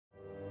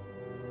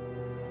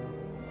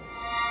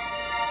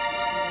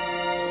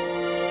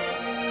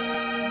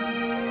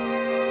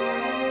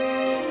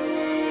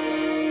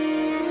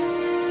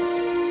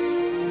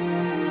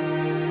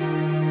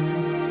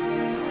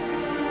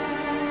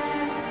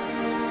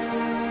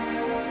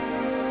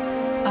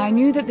I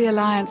knew that the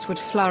Alliance would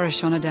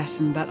flourish on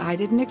Odessen, but I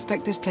didn't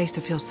expect this place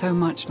to feel so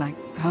much like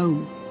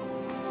home.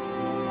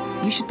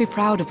 You should be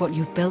proud of what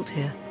you've built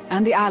here,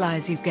 and the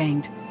allies you've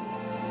gained.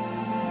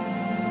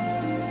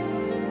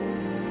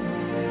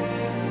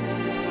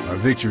 Our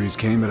victories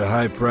came at a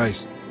high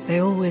price. They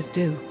always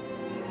do.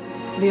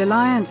 The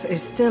Alliance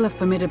is still a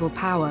formidable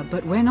power,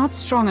 but we're not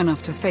strong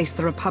enough to face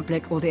the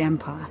Republic or the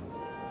Empire.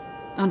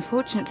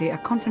 Unfortunately, a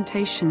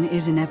confrontation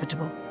is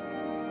inevitable.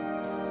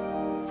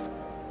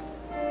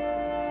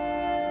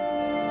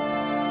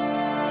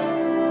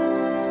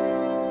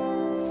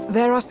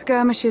 There are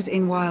skirmishes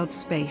in wild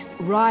space,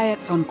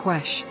 riots on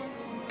Quesh.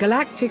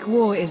 Galactic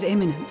war is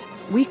imminent.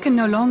 We can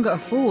no longer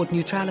afford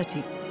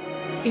neutrality.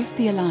 If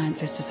the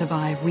Alliance is to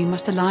survive, we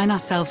must align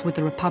ourselves with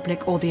the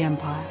Republic or the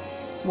Empire.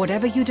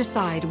 Whatever you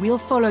decide, we'll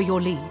follow your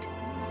lead.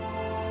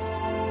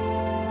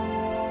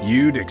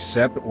 You'd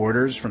accept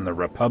orders from the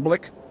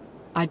Republic?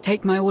 I'd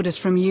take my orders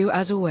from you,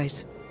 as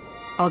always.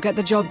 I'll get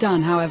the job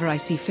done however I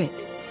see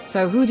fit.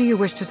 So who do you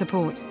wish to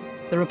support?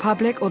 The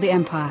Republic or the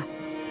Empire?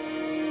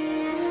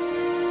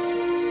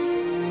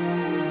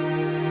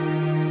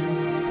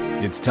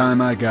 It's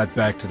time I got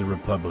back to the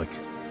Republic.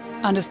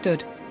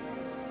 Understood.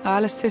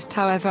 I'll assist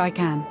however I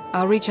can.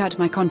 I'll reach out to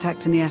my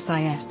contacts in the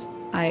SIS.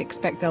 I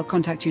expect they'll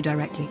contact you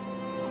directly.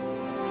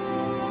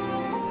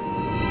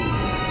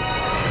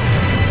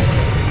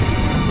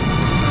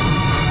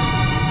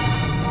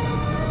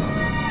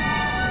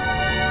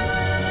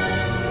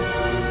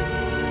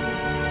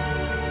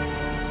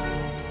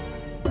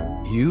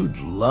 You'd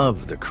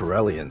love the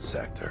Corellian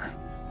sector.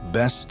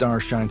 Best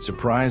Starshine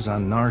surprise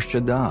on Nar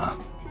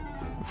Shaddaa.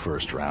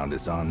 First round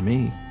is on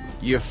me.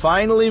 You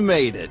finally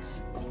made it.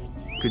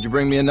 Could you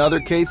bring me another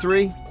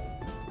K3?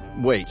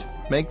 Wait,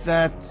 make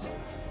that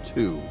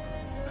 2.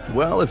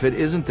 Well, if it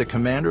isn't the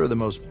commander of the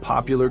most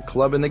popular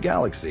club in the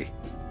galaxy.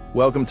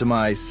 Welcome to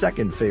my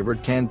second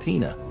favorite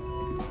cantina.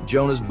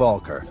 Jonas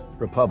Balker,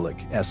 Republic,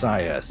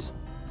 SIS.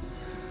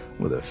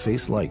 With a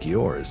face like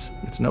yours,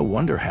 it's no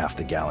wonder half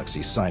the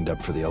galaxy signed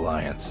up for the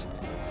Alliance.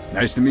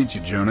 Nice to meet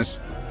you, Jonas.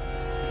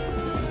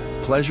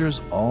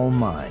 Pleasure's all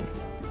mine.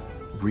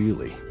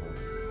 Really.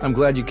 I'm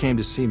glad you came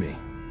to see me.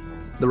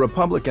 The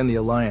Republic and the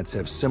Alliance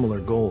have similar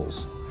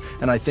goals,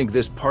 and I think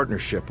this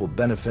partnership will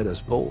benefit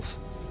us both.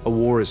 A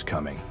war is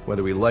coming,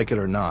 whether we like it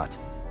or not.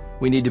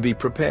 We need to be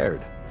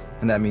prepared,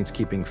 and that means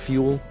keeping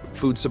fuel,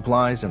 food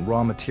supplies, and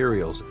raw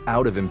materials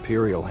out of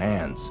Imperial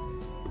hands.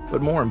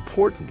 But more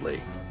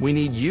importantly, we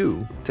need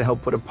you to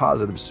help put a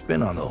positive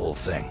spin on the whole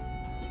thing.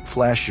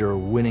 Flash your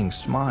winning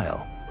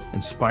smile,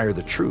 inspire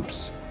the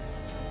troops.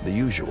 The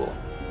usual.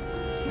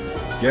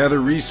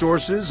 Gather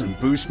resources and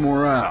boost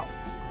morale.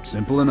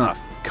 Simple enough.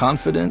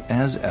 Confident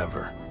as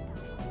ever.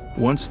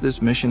 Once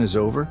this mission is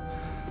over,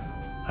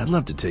 I'd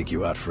love to take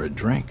you out for a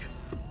drink.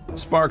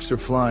 Sparks are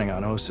flying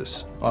on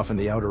Ossus, off in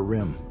the Outer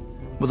Rim.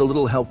 With a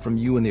little help from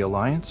you and the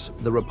Alliance,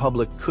 the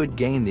Republic could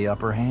gain the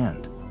upper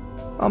hand.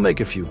 I'll make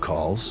a few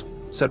calls,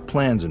 set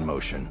plans in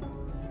motion.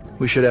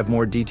 We should have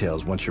more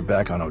details once you're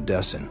back on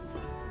Odessen.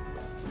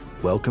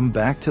 Welcome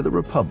back to the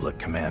Republic,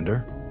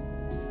 Commander.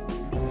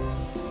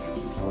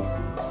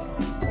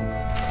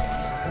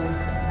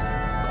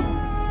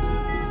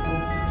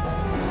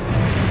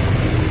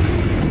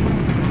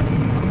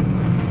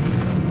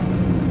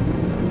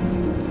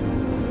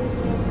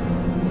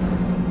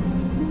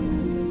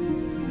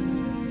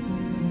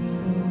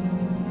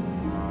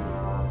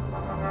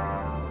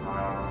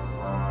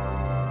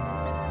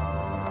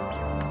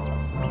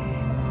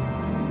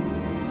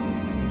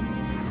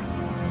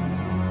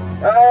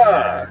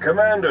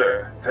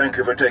 Commander, thank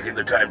you for taking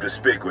the time to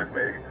speak with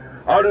me.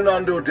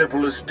 Ardenando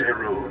Dipolis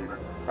Derun.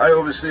 I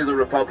oversee the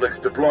Republic's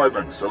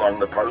deployments along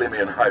the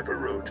Parlemian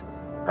hyperroute.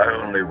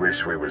 I only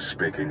wish we were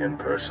speaking in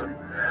person.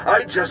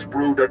 I just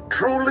brewed a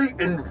truly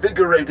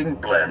invigorating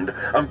blend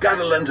of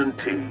Gatalentan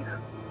tea.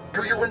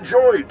 Do you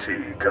enjoy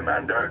tea,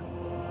 Commander?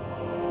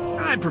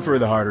 I prefer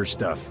the harder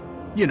stuff.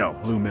 You know,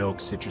 blue milk,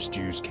 citrus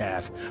juice,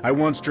 calf. I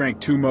once drank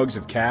 2 mugs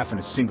of calf in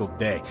a single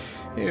day.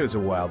 It was a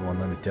wild one,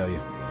 let me tell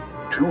you.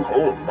 2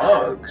 whole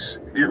mugs?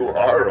 You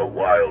are a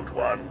wild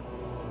one.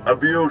 A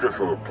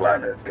beautiful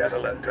planet,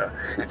 Catalenta.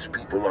 Its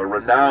people are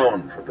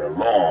renowned for their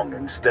long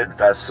and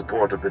steadfast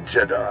support of the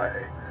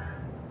Jedi.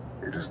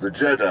 It is the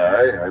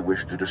Jedi I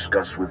wish to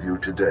discuss with you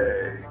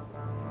today.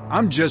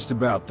 I'm just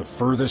about the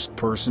furthest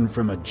person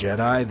from a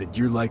Jedi that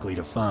you're likely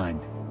to find.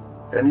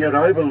 And yet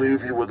I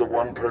believe you were the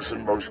one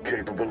person most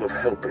capable of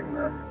helping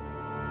them.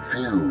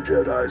 Few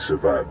Jedi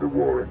survived the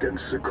war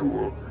against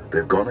Sekul.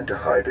 They've gone into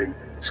hiding,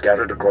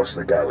 scattered across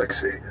the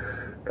galaxy.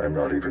 I'm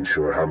not even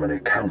sure how many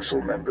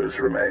council members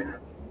remain.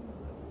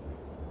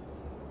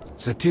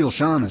 Satil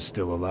Shan is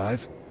still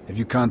alive. Have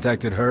you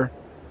contacted her?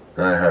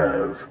 I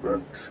have,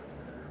 but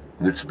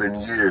it's been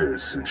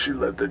years since she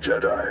led the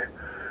Jedi.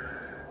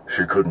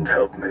 She couldn't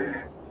help me.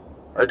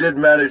 I did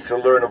manage to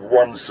learn of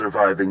one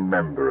surviving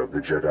member of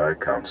the Jedi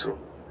Council,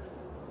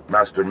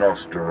 Master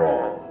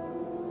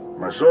Nostral.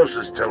 My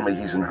sources tell me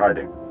he's in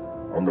hiding,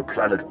 on the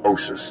planet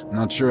Ossus.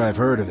 Not sure I've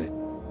heard of it.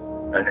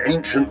 An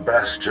ancient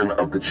bastion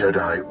of the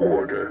Jedi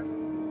Order.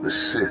 The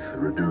Sith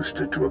reduced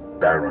it to a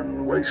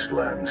barren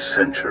wasteland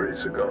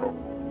centuries ago.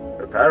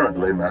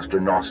 Apparently, Master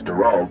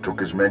Nostoral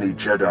took as many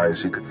Jedi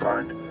as he could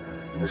find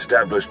and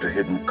established a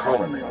hidden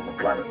colony on the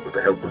planet with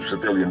the help of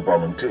civilian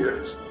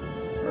volunteers.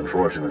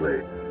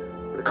 Unfortunately,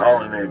 the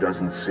colony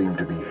doesn't seem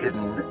to be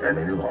hidden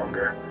any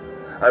longer.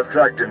 I've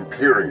tracked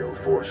Imperial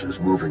forces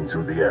moving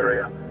through the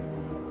area.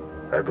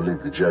 I believe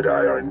the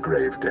Jedi are in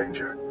grave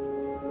danger.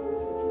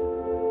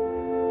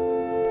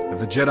 Have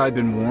the Jedi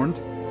been warned?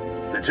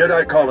 The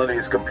Jedi colony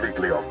is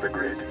completely off the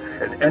grid,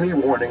 and any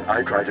warning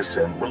I try to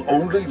send will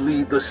only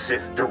lead the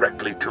Sith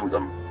directly to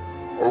them.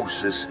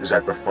 Ossus is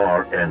at the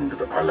far end of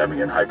the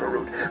Parlemian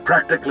hyperroute,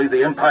 practically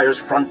the Empire's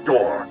front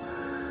door.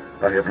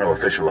 I have no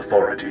official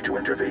authority to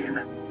intervene.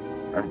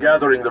 I'm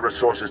gathering the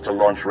resources to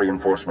launch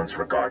reinforcements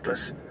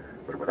regardless.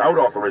 But without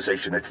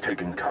authorization, it's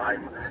taking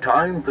time.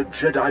 Time the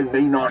Jedi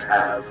may not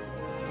have.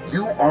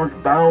 You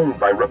aren't bound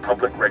by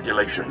Republic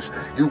regulations.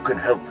 You can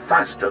help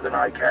faster than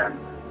I can.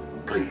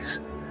 Please,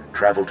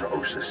 travel to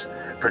Ossus.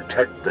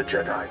 Protect the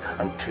Jedi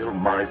until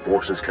my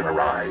forces can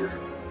arrive.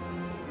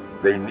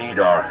 They need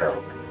our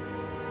help.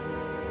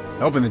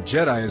 Helping the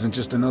Jedi isn't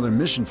just another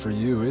mission for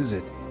you, is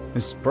it?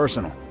 It's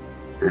personal.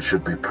 It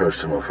should be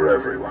personal for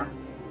everyone.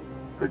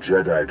 The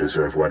Jedi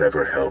deserve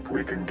whatever help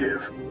we can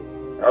give.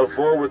 I'll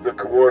forward the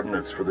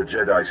coordinates for the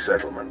Jedi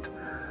settlement.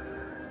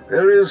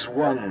 There is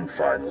one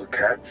final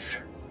catch.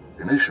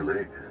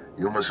 Initially,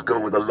 you must go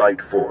with a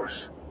light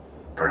force,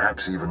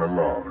 perhaps even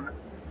alone.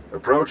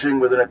 Approaching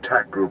with an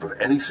attack group of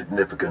any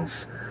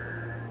significance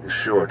is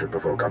sure to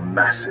provoke a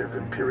massive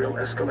Imperial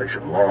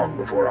escalation long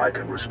before I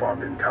can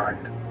respond in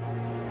kind.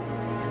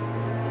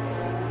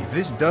 If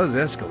this does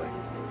escalate,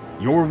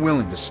 you're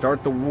willing to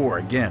start the war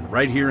again,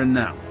 right here and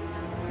now.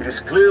 It is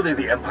clearly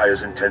the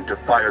Empire's intent to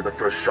fire the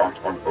first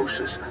shot on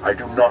Ossus. I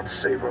do not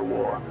savor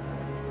war,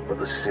 but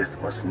the Sith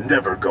must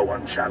never go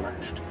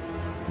unchallenged.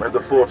 May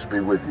the Force be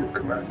with you,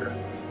 Commander.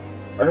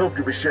 I hope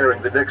to be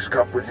sharing the next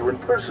cup with you in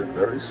person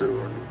very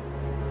soon.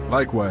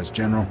 Likewise,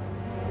 General.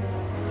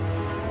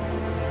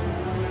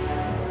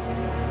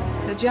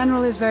 The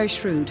General is very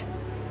shrewd.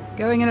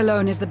 Going in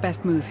alone is the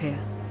best move here.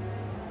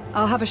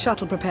 I'll have a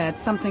shuttle prepared,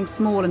 something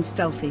small and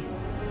stealthy.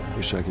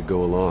 Wish I could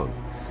go along.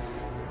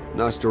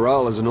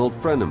 Nostoral is an old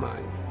friend of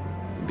mine.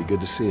 It'd be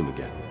good to see him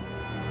again.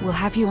 We'll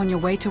have you on your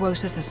way to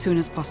Ossus as soon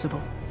as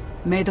possible.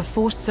 May the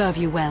Force serve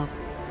you well.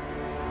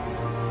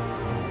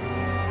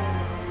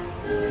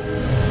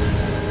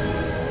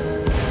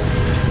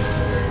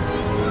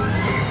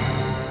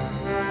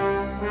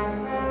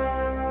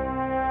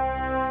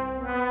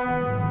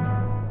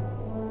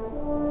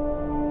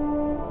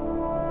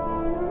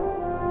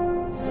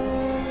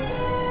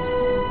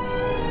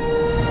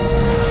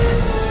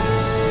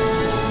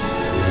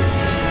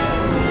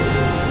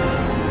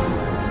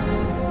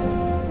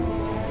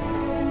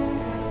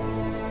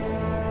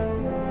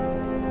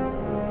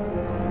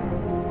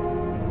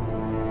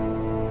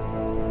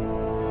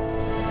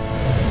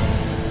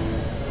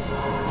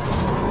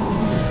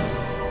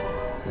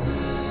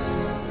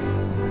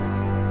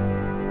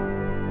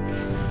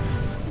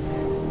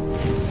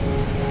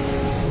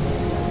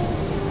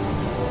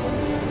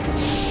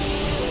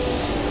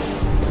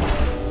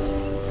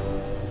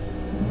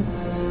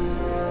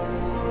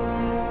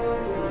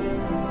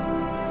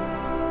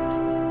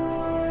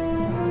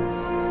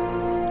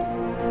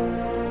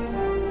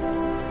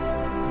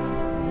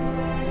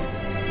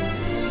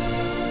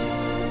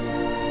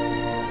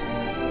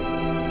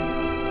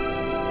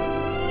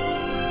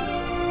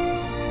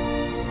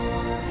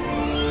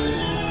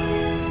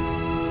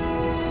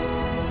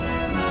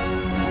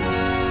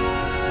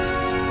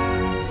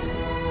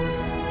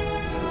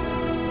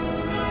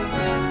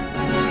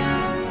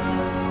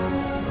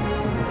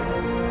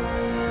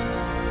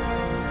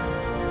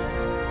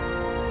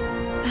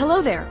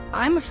 Hello there.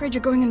 I'm afraid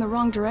you're going in the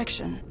wrong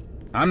direction.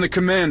 I'm the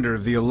commander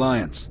of the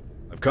Alliance.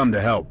 I've come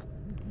to help.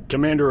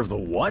 Commander of the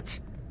what?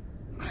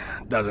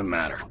 Doesn't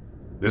matter.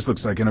 This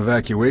looks like an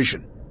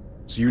evacuation.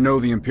 So you know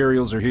the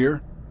Imperials are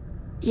here?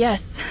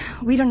 Yes,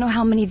 we don't know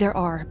how many there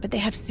are, but they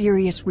have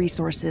serious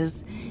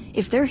resources.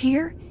 If they're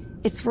here,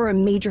 it's for a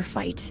major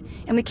fight,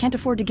 and we can't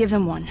afford to give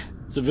them one.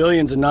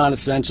 Civilians and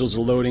non-essentials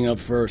are loading up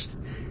first.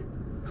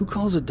 Who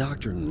calls a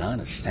doctor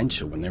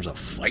non-essential when there's a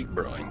fight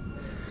brewing?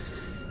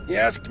 You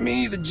ask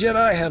me, the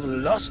Jedi have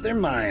lost their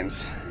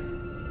minds.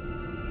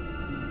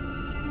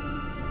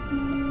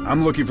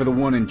 I'm looking for the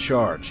one in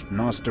charge,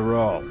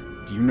 Nostoral.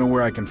 Do you know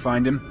where I can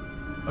find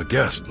him? A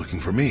guest looking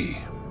for me.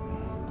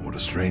 What a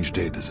strange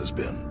day this has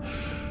been.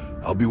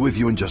 I'll be with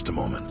you in just a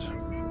moment.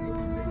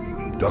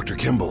 Dr.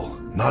 Kimball,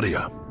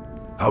 Nadia,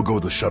 how go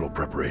the shuttle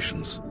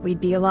preparations?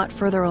 We'd be a lot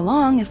further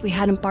along if we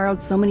hadn't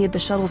borrowed so many of the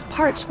shuttle's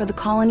parts for the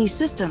colony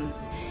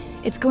systems.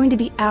 It's going to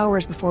be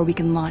hours before we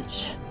can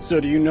launch. So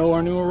do you know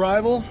our new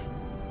arrival?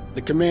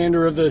 The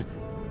commander of the...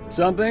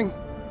 something?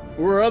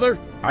 Or other?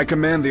 I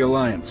command the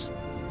Alliance.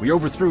 We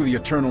overthrew the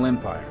Eternal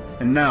Empire,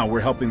 and now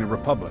we're helping the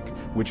Republic,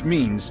 which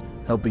means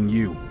helping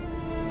you.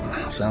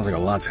 Sounds like a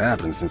lot's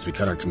happened since we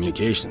cut our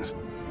communications.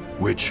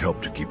 Which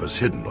helped to keep us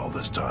hidden all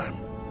this time.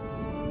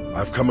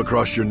 I've come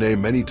across your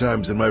name many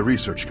times in my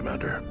research,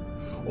 Commander.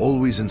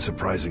 Always in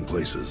surprising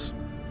places.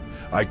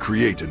 I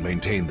create and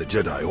maintain the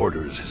Jedi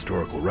Order's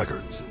historical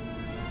records.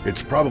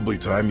 It's probably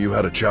time you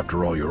had a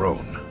chapter all your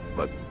own,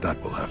 but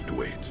that will have to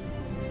wait.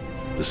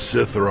 The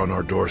Sith are on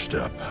our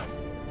doorstep.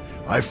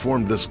 I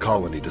formed this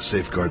colony to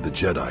safeguard the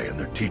Jedi and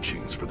their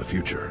teachings for the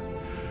future.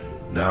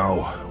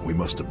 Now, we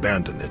must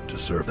abandon it to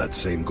serve that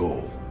same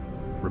goal.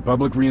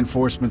 Republic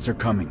reinforcements are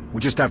coming. We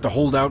just have to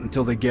hold out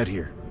until they get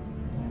here.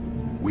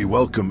 We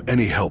welcome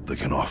any help they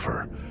can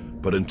offer,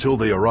 but until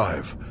they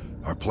arrive,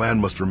 our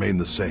plan must remain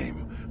the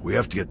same. We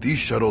have to get these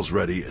shuttles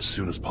ready as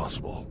soon as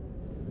possible.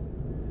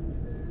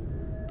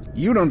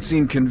 You don't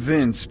seem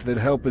convinced that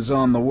help is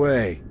on the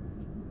way.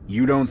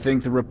 You don't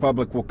think the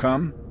Republic will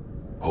come?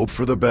 Hope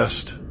for the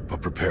best,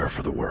 but prepare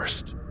for the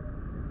worst.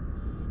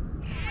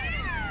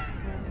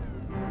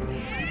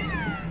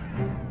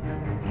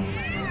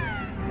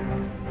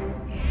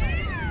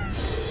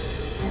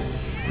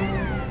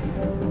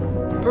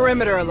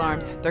 Perimeter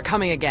alarms. They're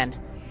coming again.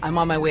 I'm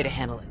on my way to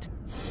handle it.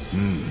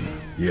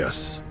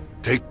 Yes.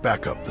 Take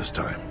backup this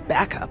time.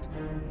 Backup?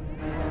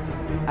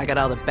 I got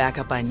all the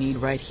backup I need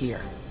right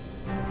here.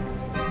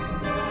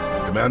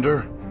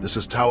 Commander, this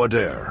is Tau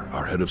Adair,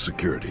 our head of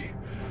security.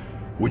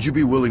 Would you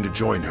be willing to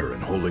join her in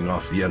holding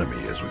off the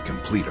enemy as we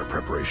complete our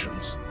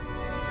preparations?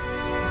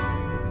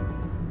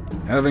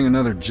 Having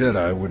another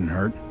Jedi wouldn't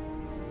hurt.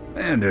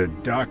 And a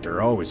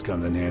doctor always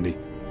comes in handy.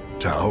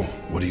 Tau,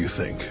 what do you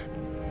think?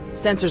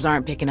 Sensors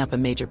aren't picking up a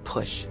major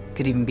push.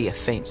 Could even be a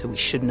feint, so we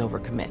shouldn't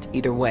overcommit.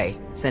 Either way,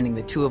 sending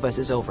the two of us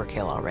is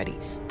overkill already.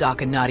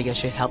 Doc and Nadia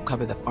should help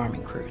cover the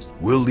farming crews.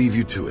 We'll leave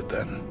you to it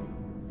then.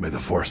 May the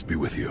Force be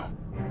with you.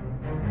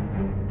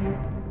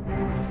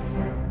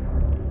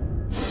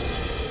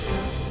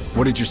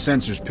 What did your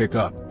sensors pick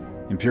up?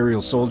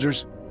 Imperial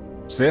soldiers?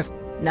 Sith?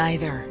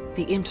 Neither.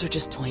 The imps are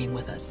just toying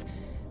with us.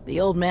 The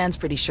old man's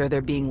pretty sure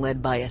they're being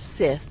led by a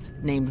Sith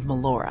named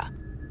Melora.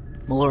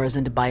 Melora's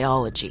into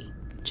biology.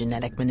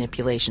 Genetic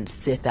manipulation,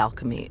 Sith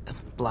alchemy,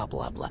 blah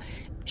blah blah.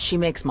 She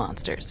makes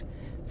monsters.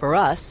 For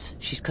us,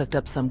 she's cooked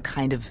up some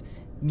kind of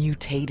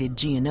mutated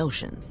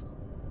Geonosians.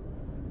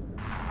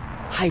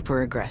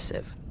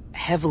 Hyper-aggressive,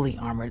 heavily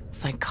armored,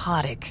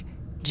 psychotic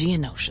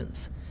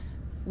Geonosians.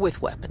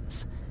 With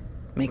weapons.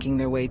 Making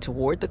their way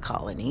toward the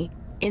colony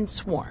in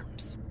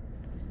swarms.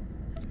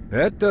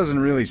 That doesn't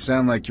really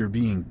sound like you're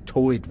being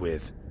toyed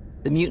with.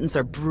 The mutants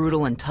are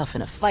brutal and tough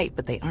in a fight,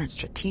 but they aren't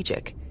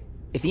strategic.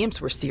 If the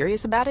imps were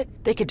serious about it,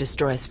 they could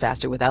destroy us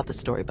faster without the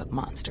storybook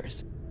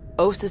monsters.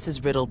 Ossus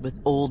is riddled with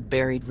old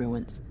buried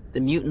ruins. The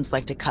mutants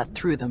like to cut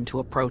through them to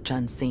approach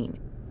unseen.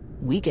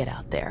 We get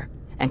out there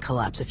and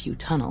collapse a few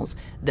tunnels,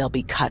 they'll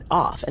be cut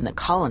off and the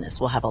colonists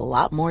will have a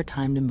lot more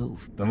time to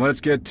move. Then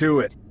let's get to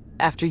it.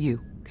 After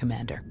you,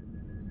 Commander.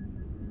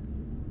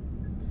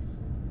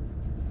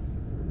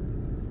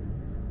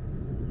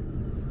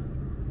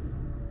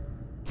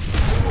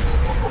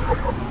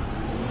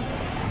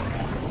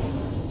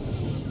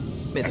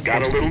 I've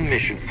got a little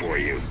mission for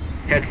you.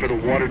 Head for the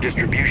water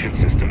distribution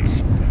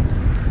systems.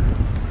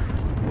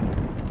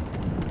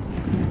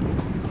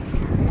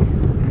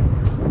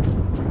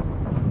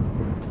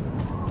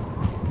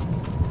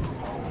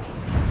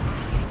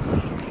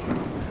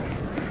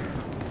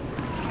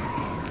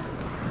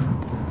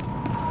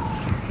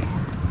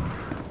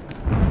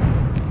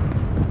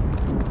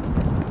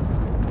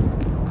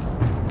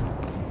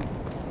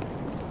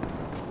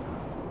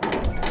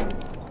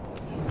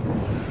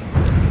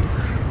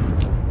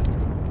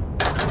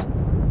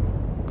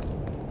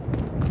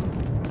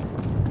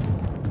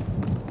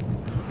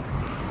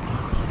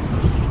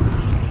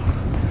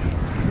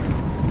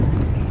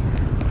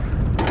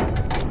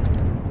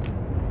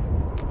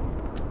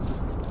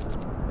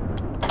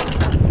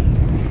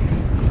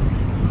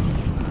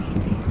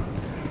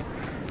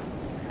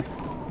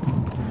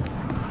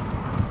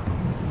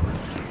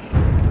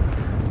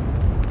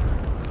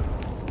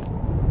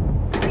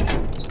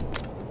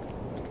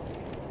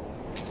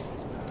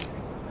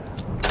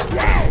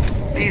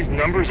 These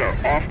numbers are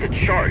off the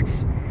charts.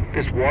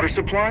 This water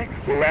supply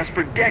will last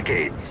for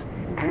decades.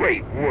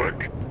 Great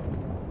work.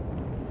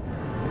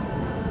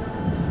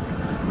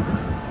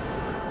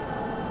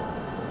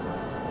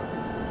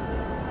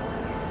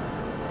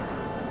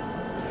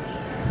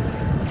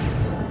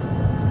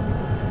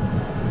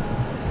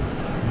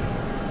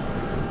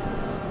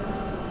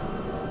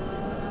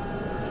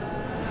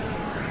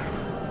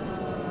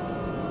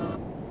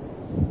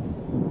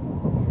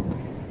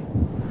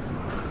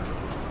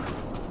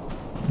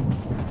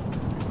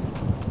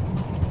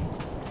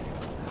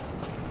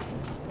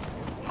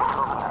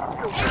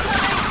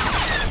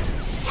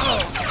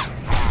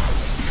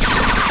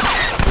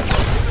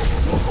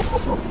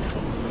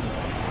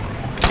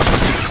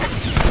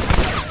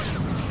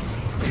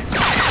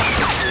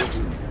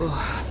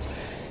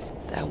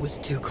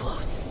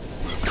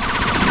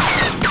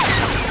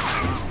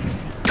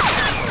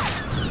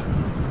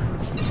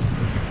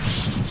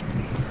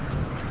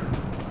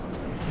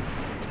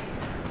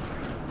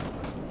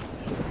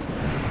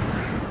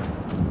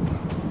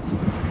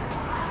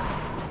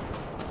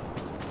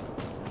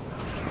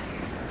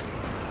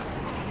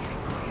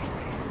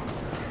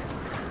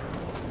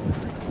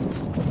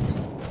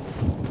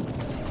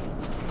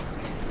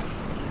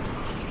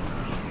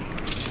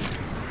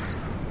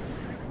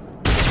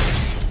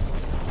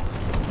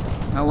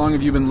 How long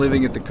have you been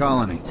living at the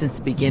colony? Since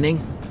the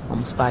beginning.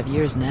 Almost 5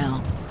 years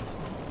now.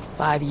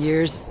 5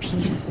 years of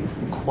peace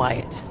and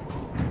quiet.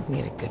 We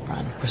had a good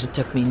run. Of course, it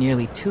took me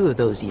nearly 2 of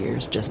those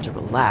years just to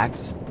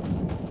relax.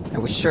 I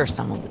was sure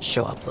someone would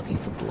show up looking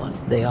for blood.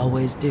 They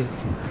always do.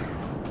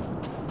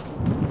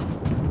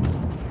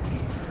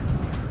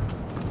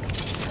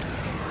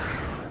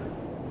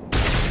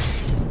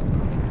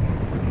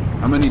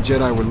 How many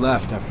Jedi were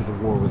left after the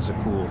war with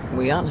Zakul?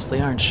 We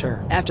honestly aren't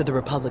sure. After the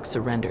Republic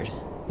surrendered,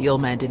 the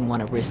old man didn't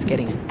want to risk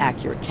getting an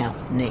accurate count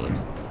with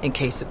names, in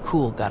case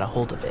Zakul got a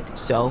hold of it.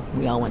 So,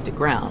 we all went to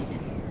ground,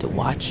 to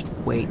watch,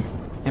 wait,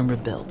 and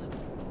rebuild.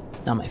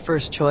 Not my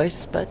first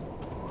choice, but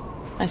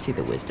I see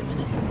the wisdom in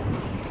it.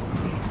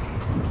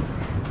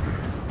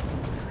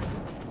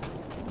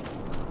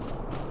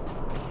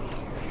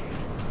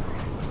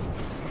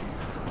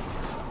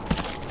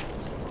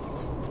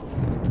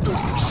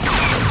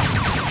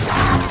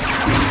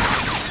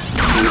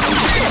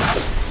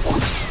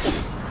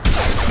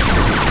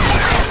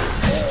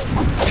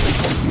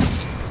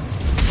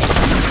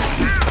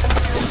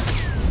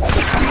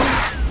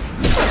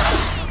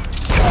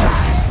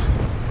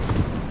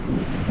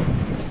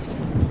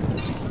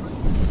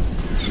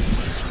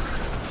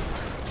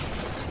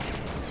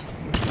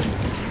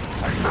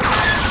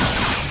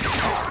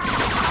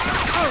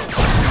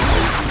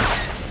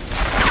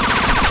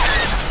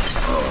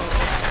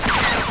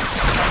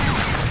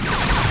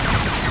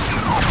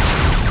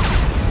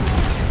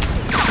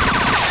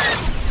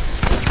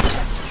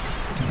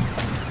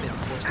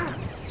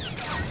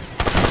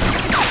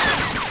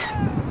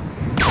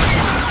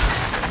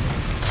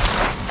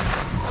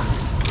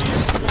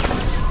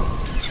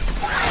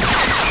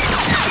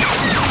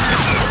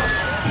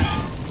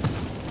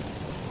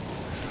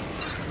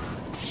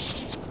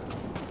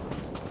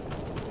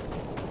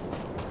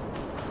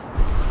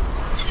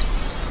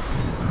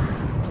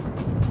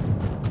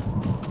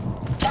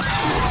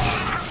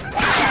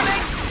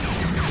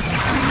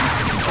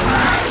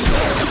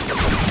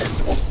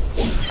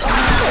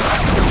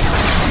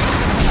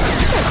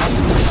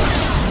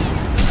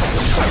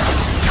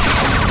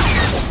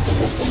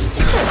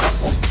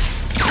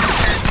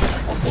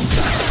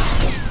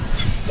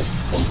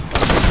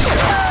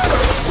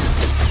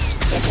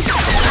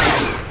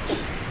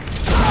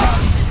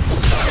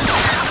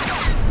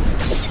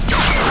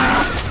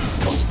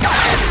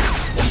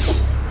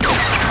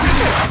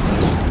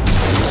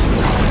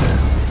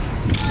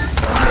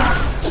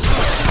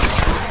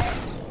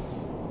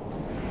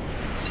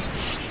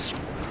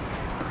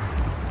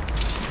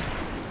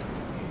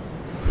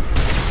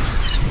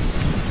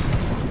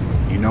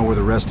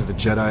 The rest of the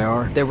Jedi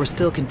are? There were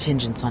still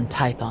contingents on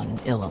Tython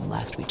and Ilum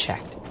last we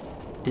checked.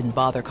 Didn't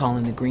bother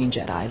calling the Green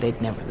Jedi,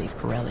 they'd never leave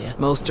Corellia.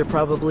 Most are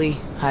probably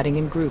hiding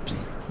in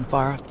groups, in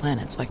far-off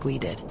planets like we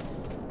did.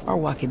 Or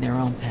walking their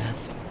own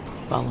path,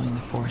 following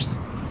the Force.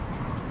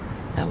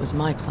 That was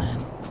my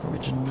plan,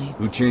 originally.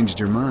 Who changed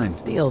your mind?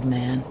 The old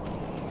man.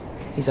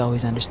 He's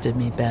always understood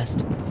me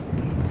best.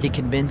 He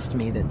convinced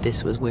me that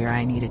this was where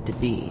I needed to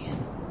be,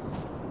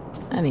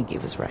 and I think he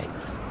was right.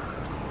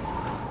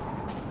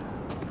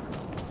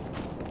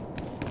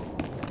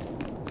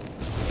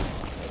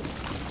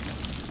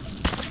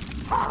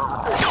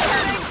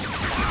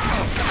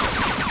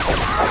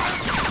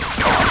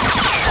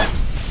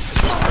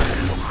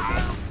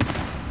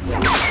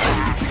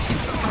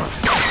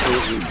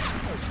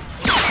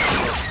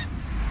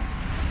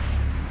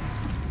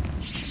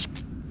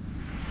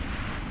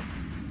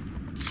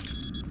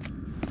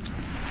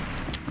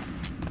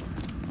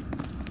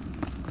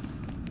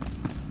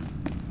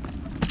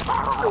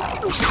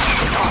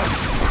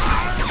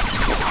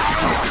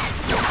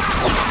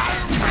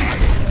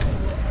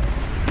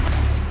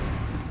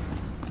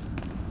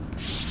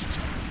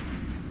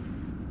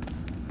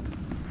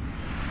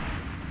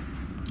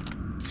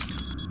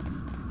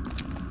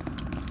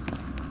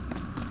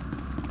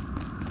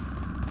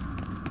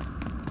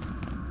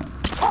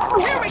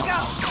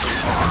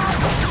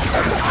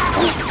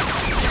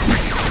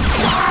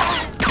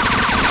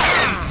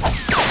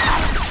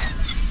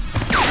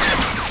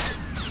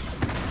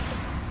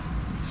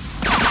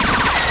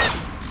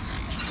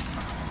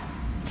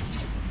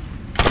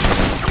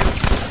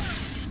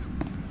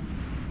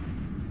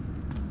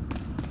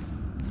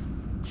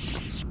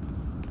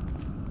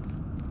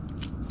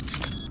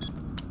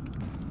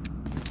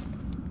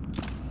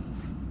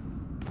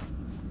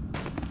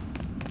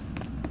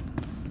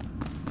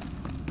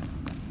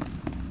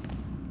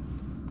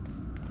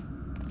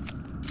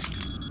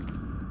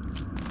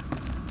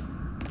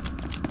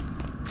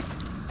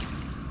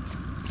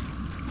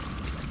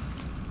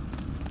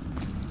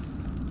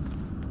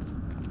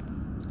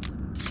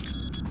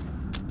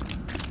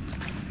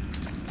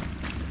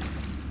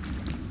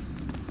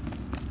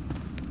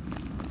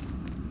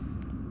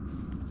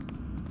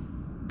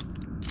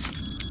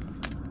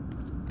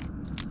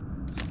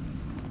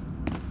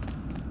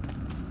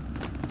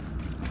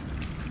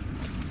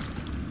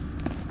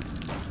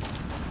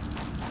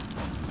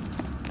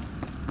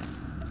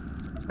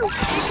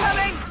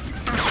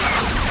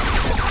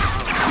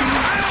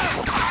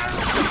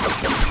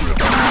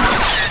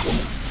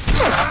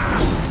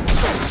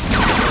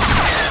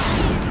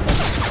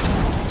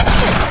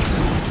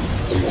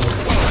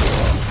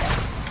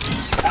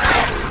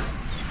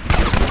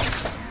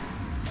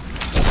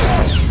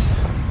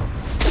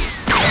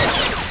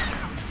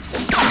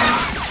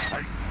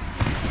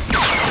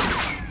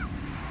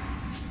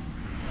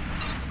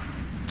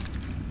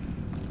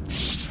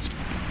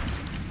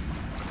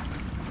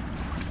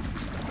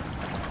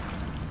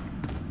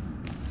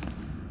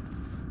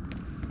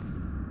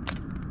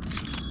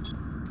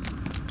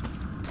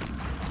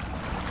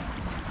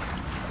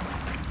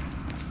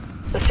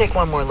 Let's take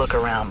one more look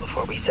around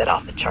before we set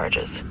off the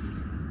charges.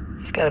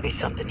 There's gotta be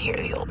something here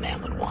the old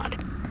man would want.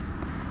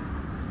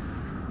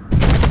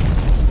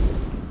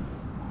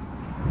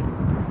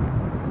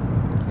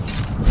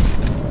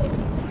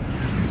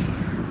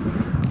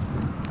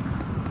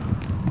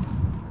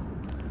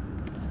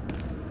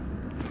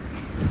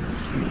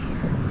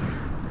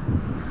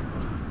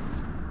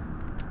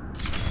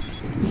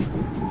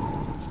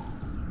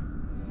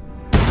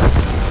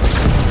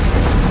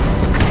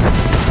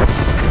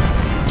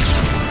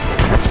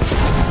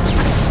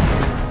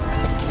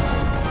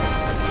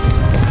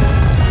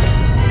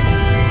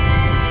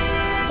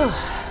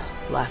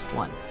 Last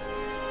one.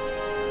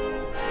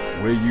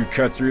 Way you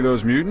cut through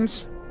those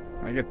mutants?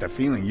 I get the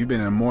feeling you've been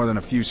in more than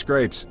a few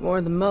scrapes.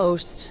 More than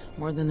most.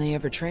 More than they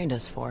ever trained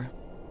us for.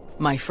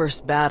 My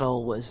first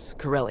battle was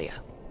Corellia.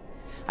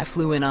 I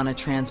flew in on a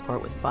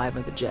transport with 5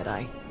 of the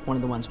Jedi. One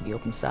of the ones with the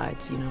open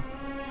sides, you know.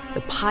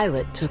 The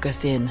pilot took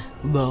us in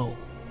low,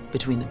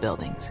 between the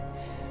buildings.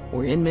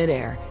 We're in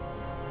midair,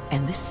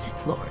 and this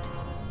Sith Lord,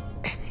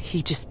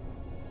 he just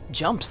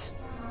jumps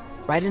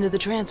right into the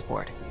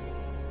transport.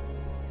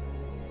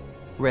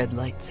 Red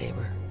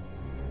lightsaber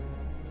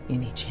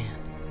in each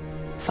hand.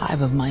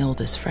 5 of my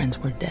oldest friends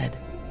were dead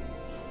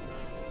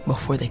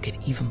before they could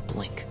even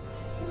blink.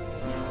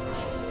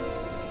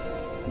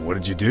 What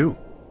did you do?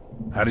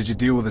 How did you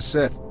deal with the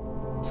Sith?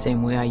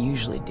 Same way I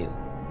usually do.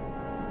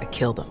 I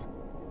killed him.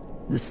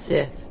 The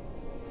Sith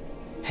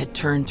had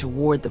turned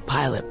toward the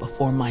pilot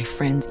before my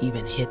friends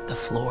even hit the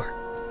floor.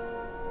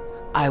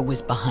 I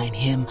was behind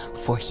him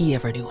before he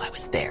ever knew I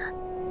was there.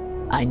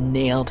 I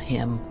nailed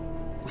him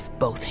with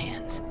both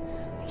hands.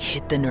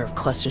 Hit the nerve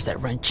clusters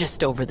that run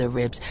just over the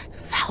ribs,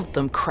 felt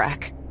them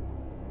crack.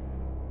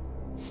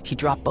 He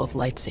dropped both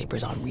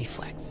lightsabers on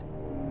reflex.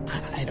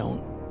 I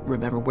don't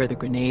remember where the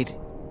grenade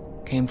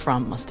came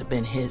from, must have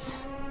been his.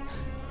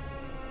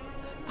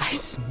 I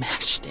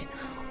smashed it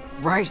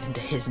right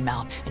into his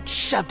mouth and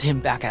shoved him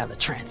back out of the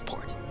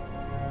transport.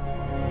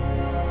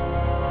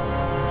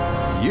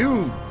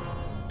 You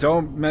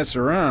don't mess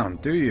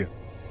around, do you?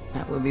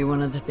 That would be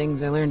one of the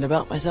things I learned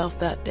about myself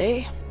that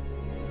day.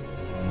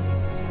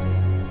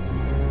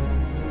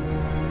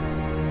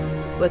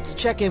 Let's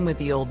check in with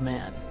the old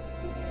man.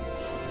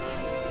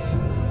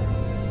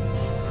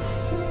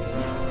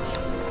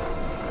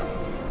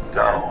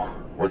 Now,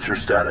 what's your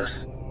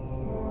status?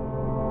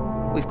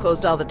 We've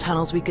closed all the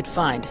tunnels we could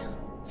find.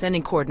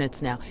 Sending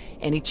coordinates now.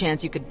 Any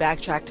chance you could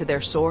backtrack to their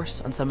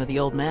source on some of the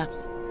old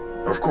maps?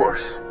 Of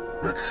course.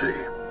 Let's see.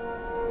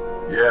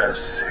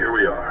 Yes, here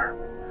we are.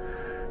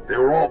 They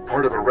were all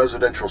part of a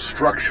residential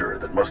structure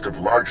that must have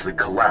largely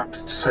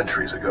collapsed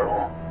centuries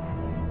ago.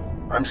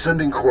 I'm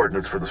sending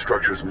coordinates for the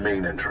structure's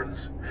main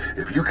entrance.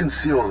 If you can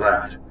seal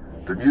that,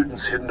 the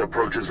mutants' hidden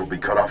approaches will be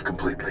cut off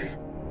completely.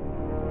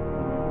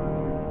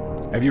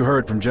 Have you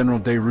heard from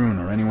General Daerun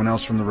or anyone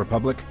else from the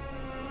Republic?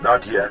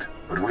 Not yet,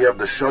 but we have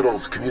the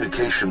shuttle's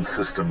communication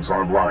systems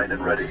online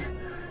and ready.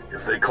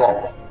 If they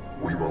call,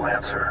 we will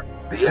answer.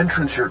 The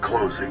entrance you're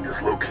closing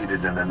is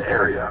located in an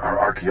area our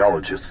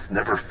archaeologists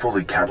never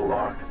fully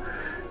cataloged.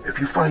 If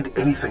you find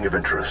anything of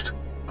interest,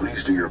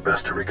 please do your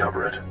best to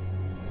recover it.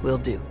 Will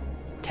do.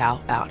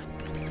 Tau out.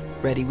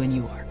 Ready when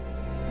you are.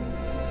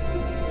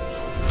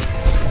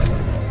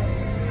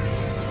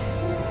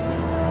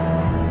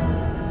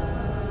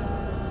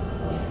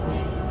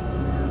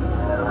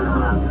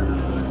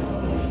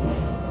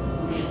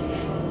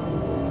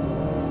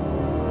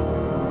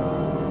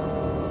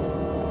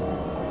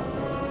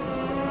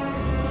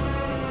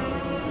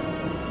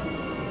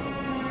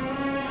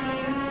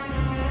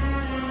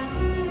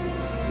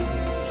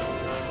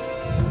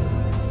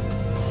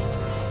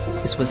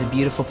 This was a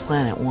beautiful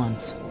planet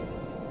once.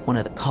 One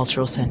of the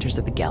cultural centers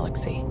of the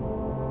galaxy.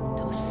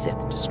 Till the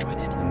Sith destroyed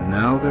it. And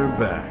now they're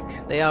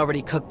back. They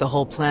already cooked the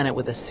whole planet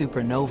with a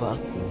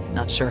supernova.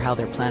 Not sure how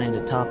they're planning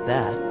to top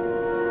that.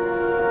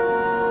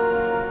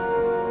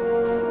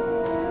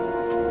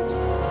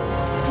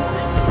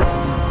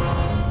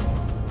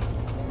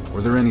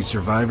 Were there any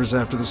survivors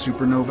after the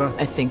supernova?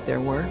 I think there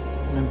were,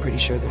 and I'm pretty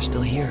sure they're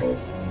still here.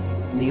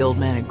 The old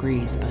man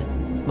agrees, but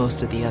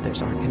most of the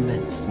others aren't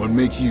convinced. What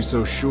makes you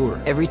so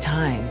sure? Every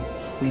time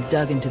we've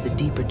dug into the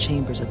deeper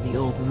chambers of the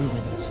old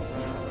ruins,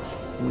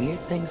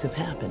 weird things have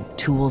happened.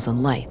 Tools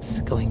and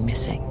lights going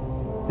missing.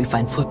 We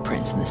find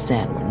footprints in the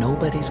sand where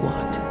nobody's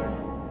walked.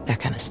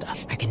 That kind of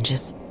stuff. I can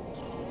just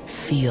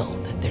feel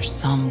that there's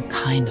some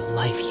kind of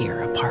life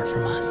here apart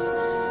from us.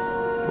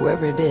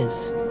 Whoever it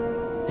is,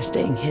 they're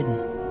staying hidden.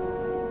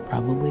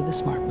 Probably the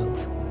smart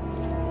move.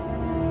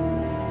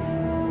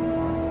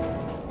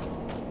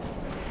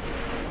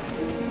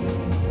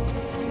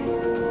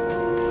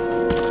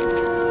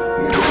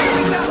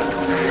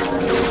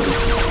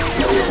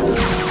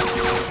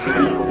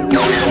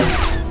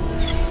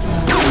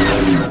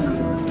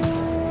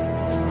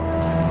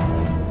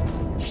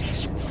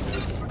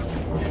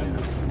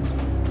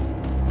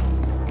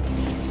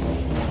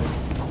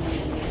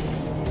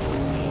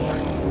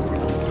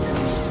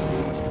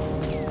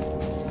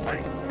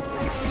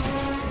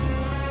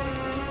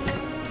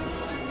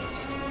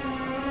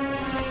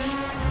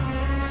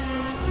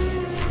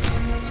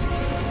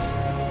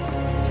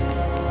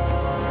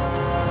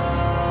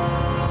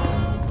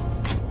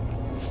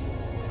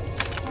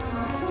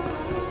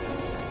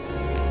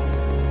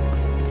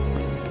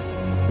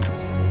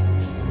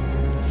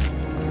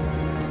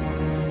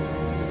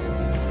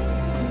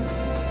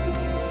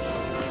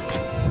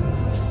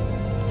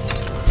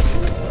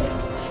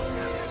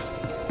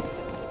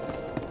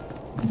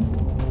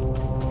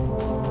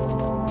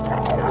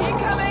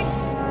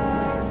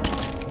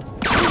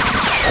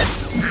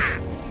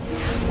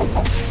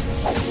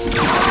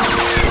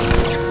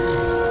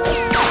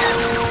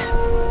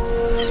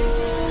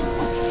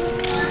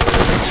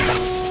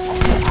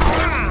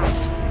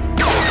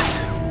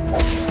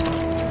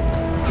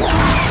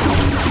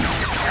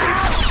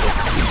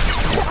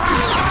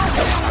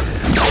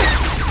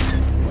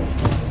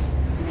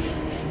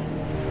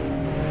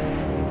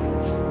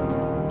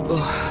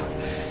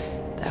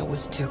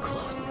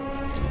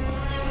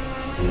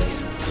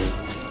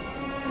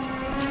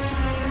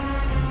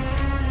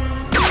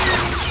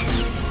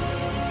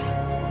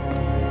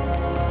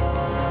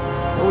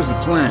 was the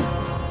plan?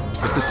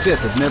 If the Sith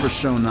had never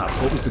shown up,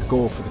 what was the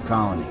goal for the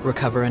colony?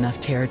 Recover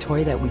enough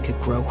territory that we could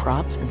grow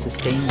crops and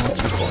sustain more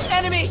people.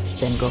 Enemy!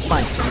 Then go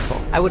find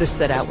people. I would have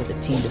set out with a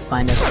team to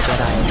find us a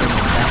Jedi and bring them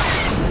back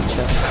to the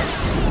show.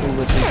 We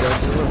would rebuild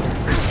the world.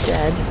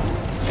 Instead,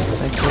 looks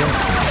like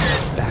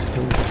we're back to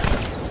war.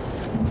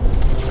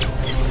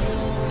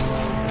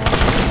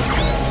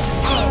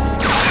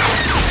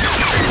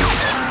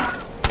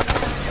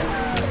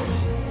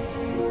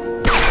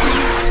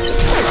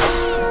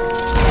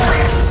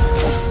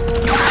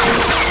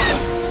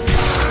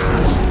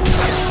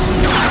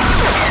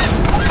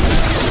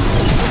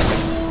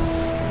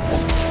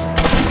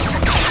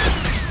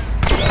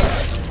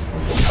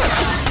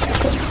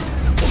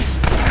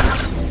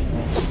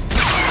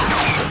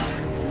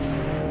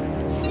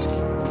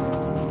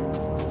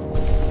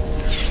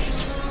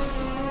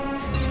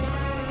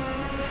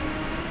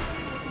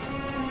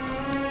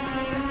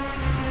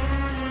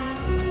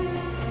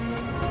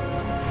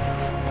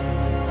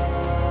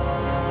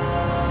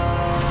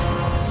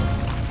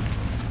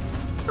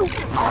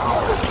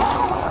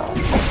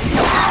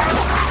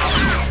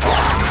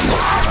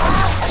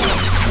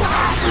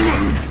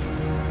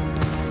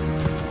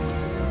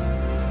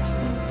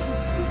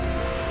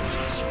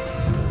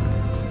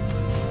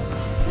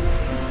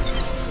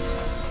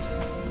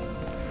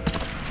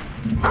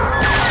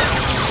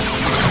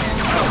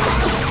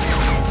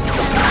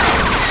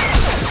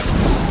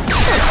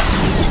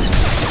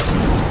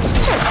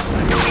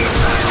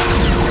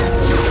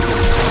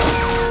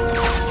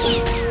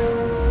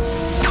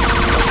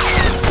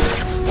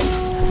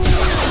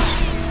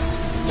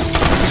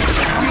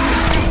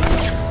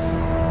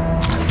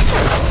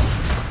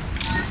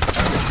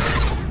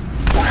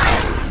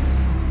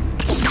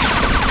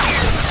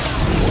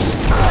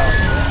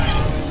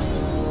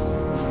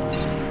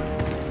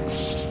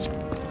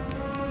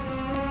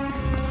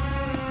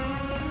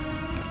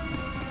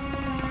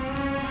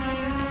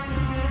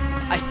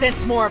 I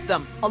sense more of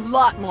them. A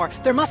lot more.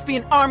 There must be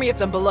an army of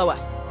them below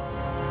us.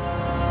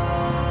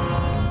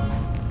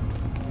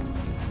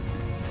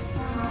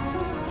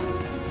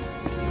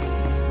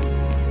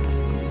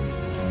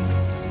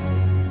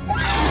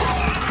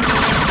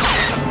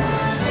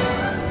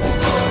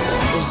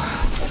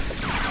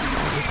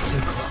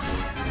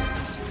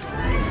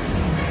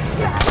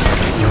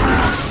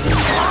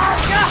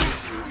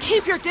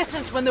 Keep your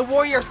distance when the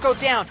warriors go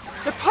down.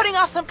 They're putting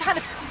off some kind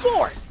of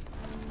force.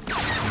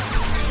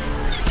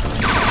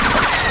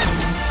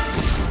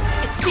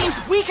 It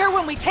seems weaker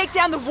when we take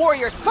down the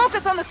warriors.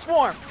 Focus on the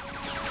swarm.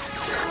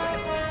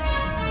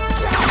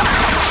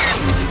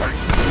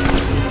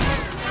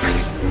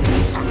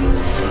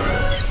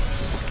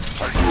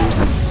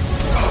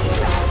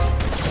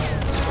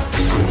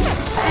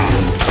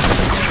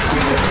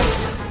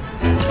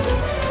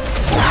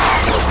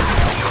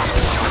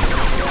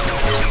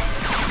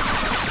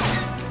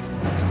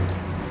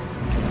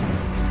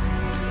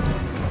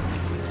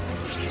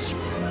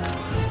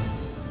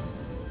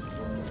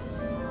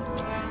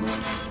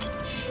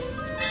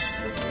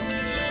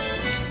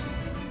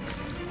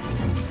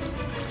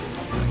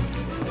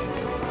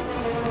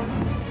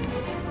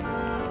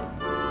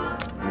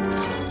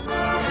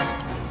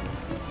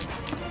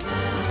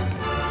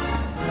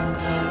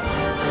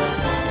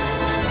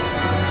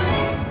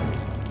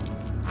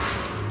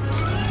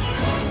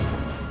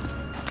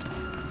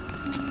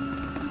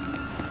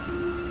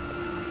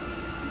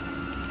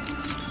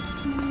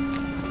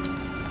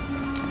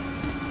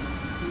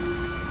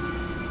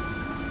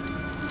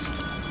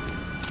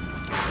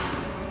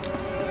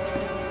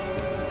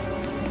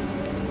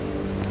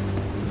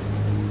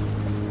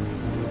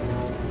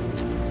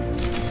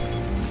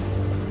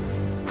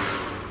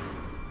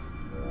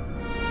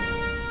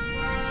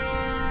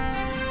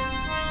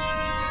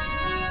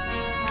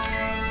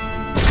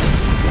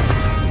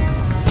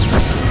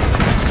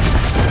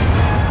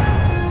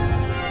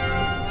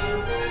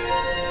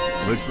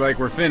 Looks like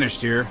we're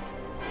finished here.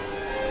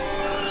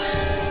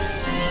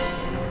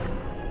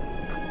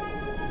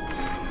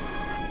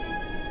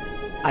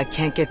 I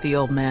can't get the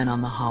old man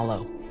on the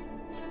hollow.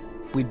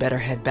 We'd better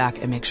head back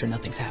and make sure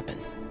nothing's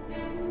happened.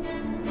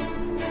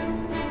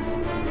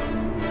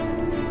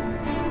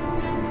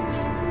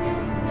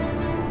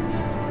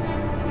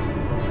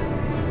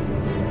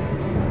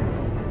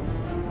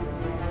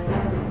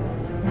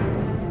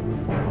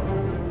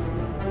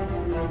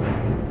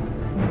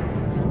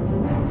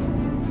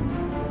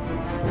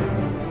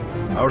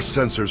 Our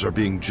sensors are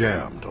being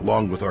jammed,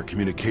 along with our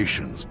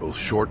communications, both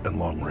short and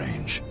long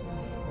range.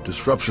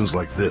 Disruptions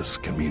like this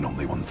can mean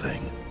only one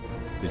thing.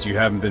 That you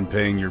haven't been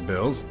paying your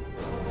bills?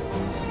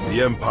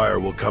 The Empire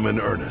will come in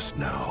earnest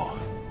now.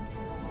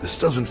 This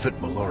doesn't fit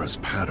Melora's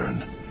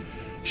pattern.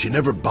 She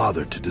never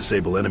bothered to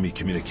disable enemy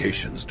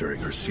communications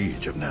during her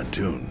siege of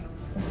Nantoon.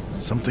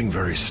 Something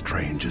very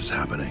strange is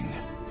happening.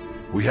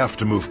 We have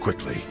to move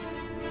quickly.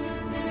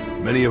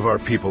 Many of our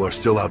people are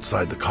still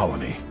outside the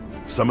colony.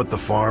 Some at the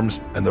farms,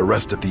 and the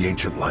rest at the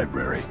ancient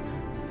library.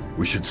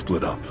 We should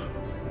split up.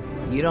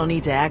 You don't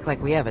need to act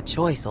like we have a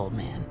choice, old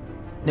man.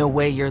 No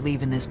way you're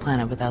leaving this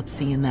planet without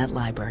seeing that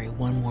library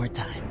one more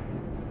time.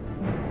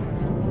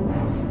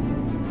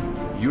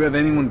 You have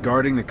anyone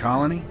guarding the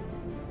colony?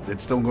 Is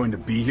it still going to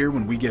be here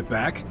when we get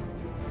back?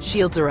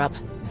 Shields are up,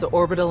 so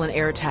orbital and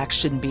air attacks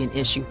shouldn't be an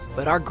issue,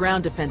 but our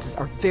ground defenses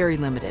are very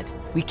limited.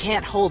 We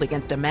can't hold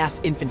against a mass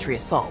infantry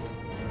assault.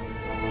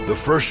 The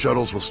first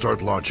shuttles will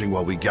start launching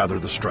while we gather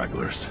the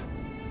stragglers.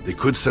 They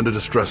could send a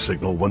distress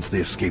signal once they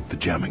escape the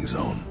jamming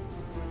zone.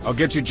 I'll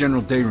get you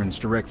General Dayron's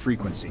direct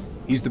frequency.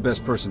 He's the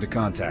best person to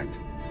contact.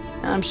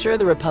 I'm sure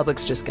the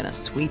Republic's just gonna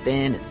sweep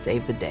in and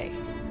save the day.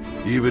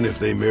 Even if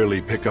they merely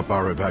pick up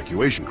our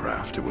evacuation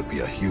craft, it would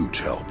be a huge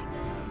help.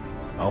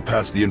 I'll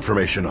pass the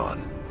information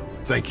on.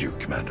 Thank you,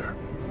 Commander.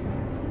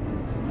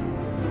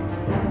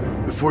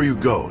 Before you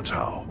go,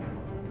 Tao,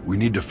 we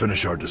need to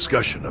finish our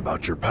discussion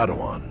about your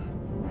Padawan.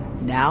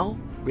 Now?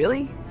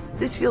 Really?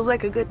 This feels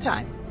like a good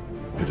time.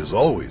 It is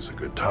always a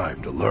good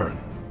time to learn,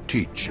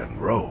 teach, and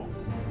grow.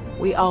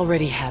 We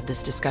already had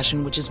this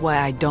discussion, which is why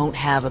I don't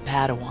have a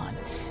Padawan.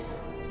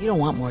 You don't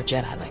want more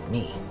Jedi like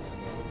me.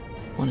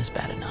 One is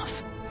bad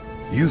enough.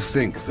 You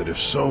think that if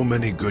so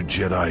many good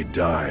Jedi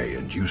die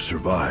and you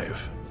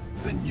survive,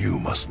 then you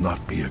must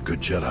not be a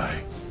good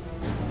Jedi.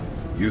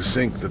 You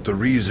think that the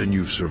reason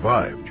you've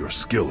survived, your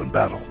skill in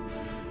battle,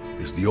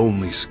 is the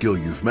only skill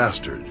you've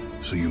mastered,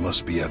 so you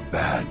must be a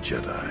bad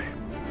Jedi.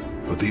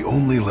 But the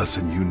only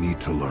lesson you need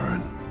to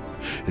learn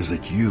is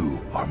that you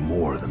are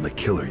more than the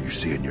killer you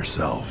see in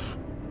yourself.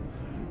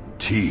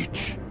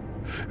 Teach,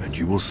 and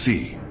you will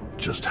see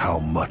just how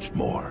much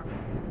more.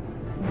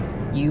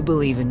 You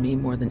believe in me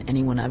more than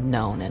anyone I've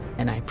known,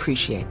 and I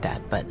appreciate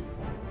that, but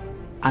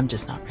I'm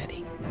just not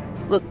ready.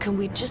 Look, can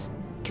we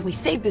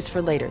save this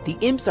for later? The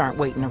imps aren't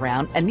waiting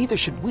around, and neither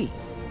should we.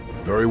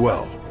 Very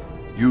well.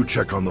 You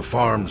check on the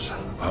farms,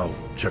 I'll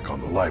check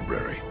on the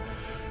library.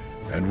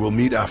 And we'll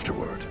meet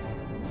afterward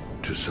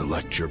to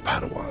select your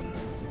Padawan.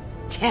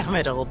 Damn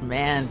it, old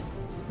man.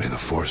 May the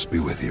Force be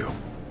with you.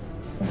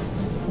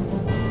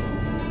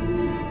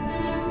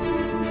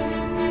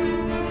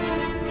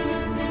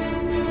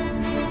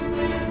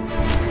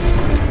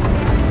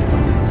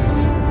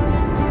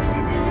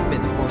 May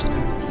the Force be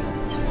with you.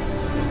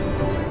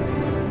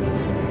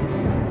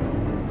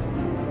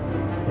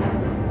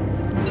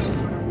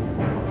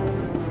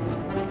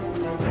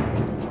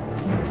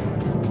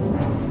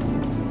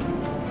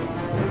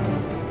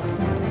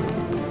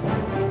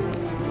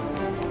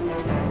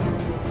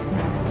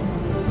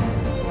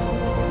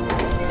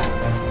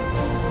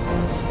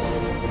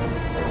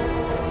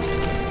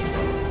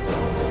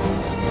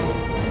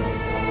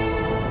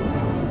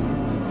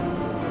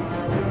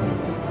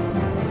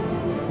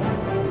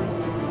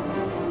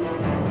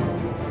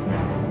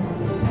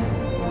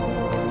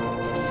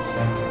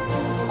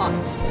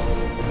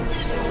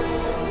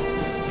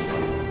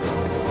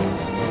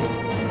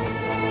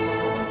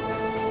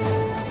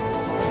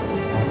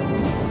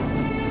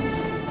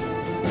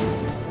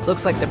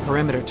 Looks like the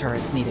perimeter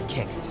turrets need a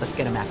kick. Let's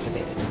get them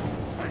activated.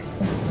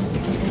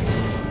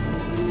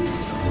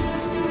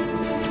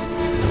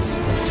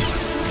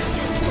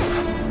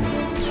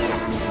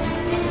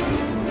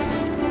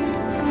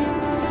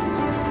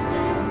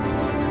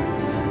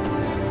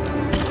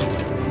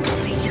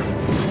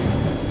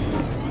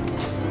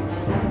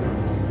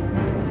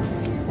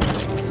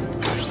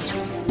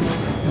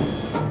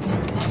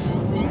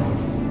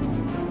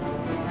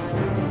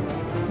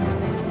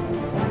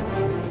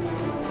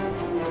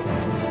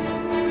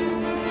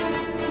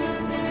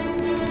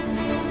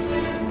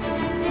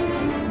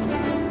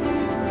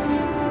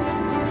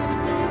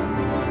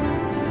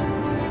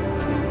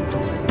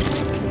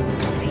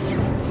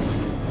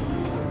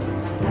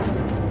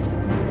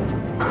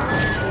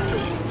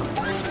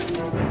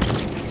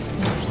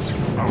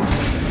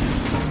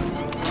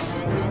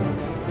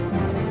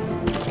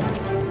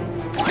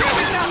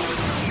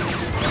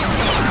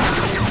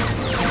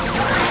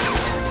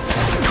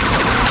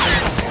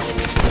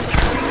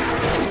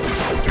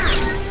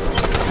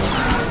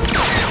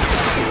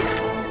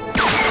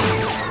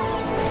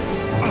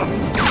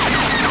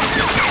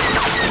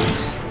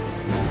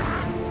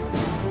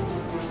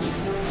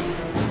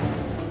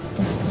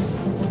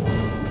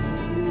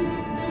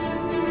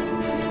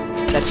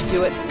 That should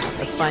do it.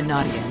 Let's find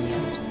Nadia and the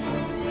others.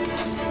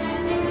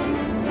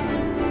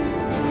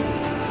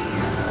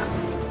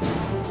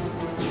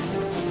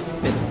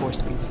 May the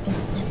Force be with you.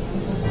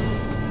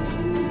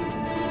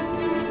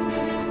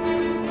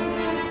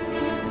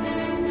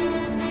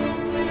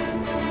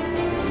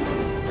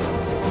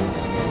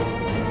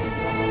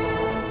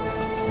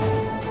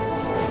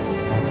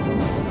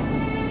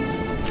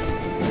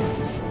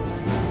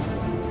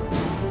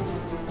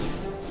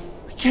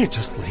 We can't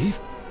just leave.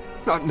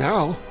 Not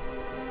now.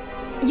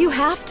 You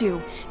have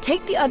to.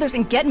 Take the others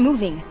and get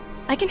moving.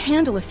 I can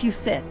handle a few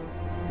Sith.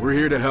 We're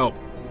here to help.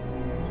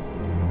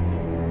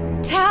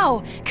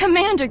 Tao!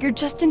 Commander, you're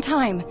just in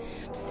time.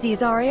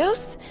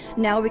 Caesarios,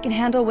 now we can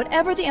handle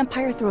whatever the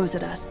Empire throws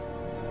at us.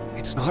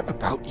 It's not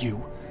about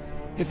you.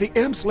 If the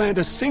imps land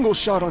a single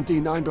shot on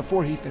D9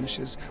 before he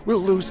finishes, we'll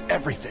lose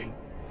everything.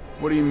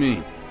 What do you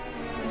mean?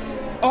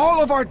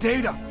 All of our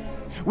data!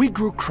 We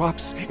grew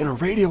crops in a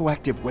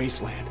radioactive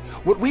wasteland.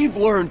 What we've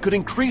learned could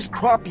increase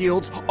crop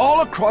yields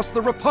all across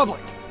the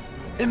Republic.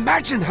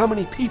 Imagine how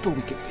many people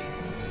we could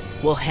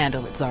feed. We'll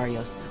handle it,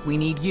 Zarios. We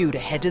need you to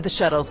head to the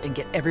shuttles and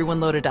get everyone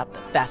loaded up. The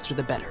faster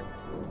the better.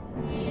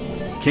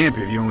 This can't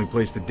be the only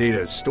place the data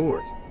is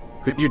stored.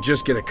 Couldn't you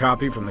just get a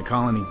copy from the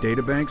colony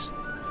databanks?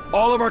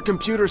 All of our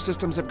computer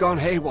systems have gone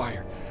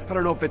haywire. I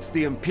don't know if it's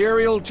the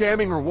Imperial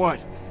jamming or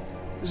what.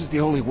 This is the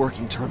only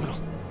working terminal.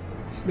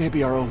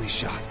 Maybe our only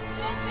shot.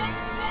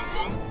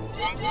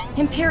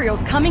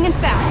 Imperial's coming in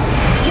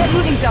fast. Get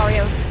moving,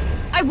 Zarios.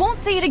 I won't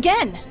say it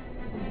again.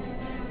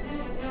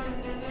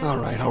 All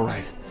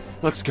right.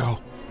 Let's go.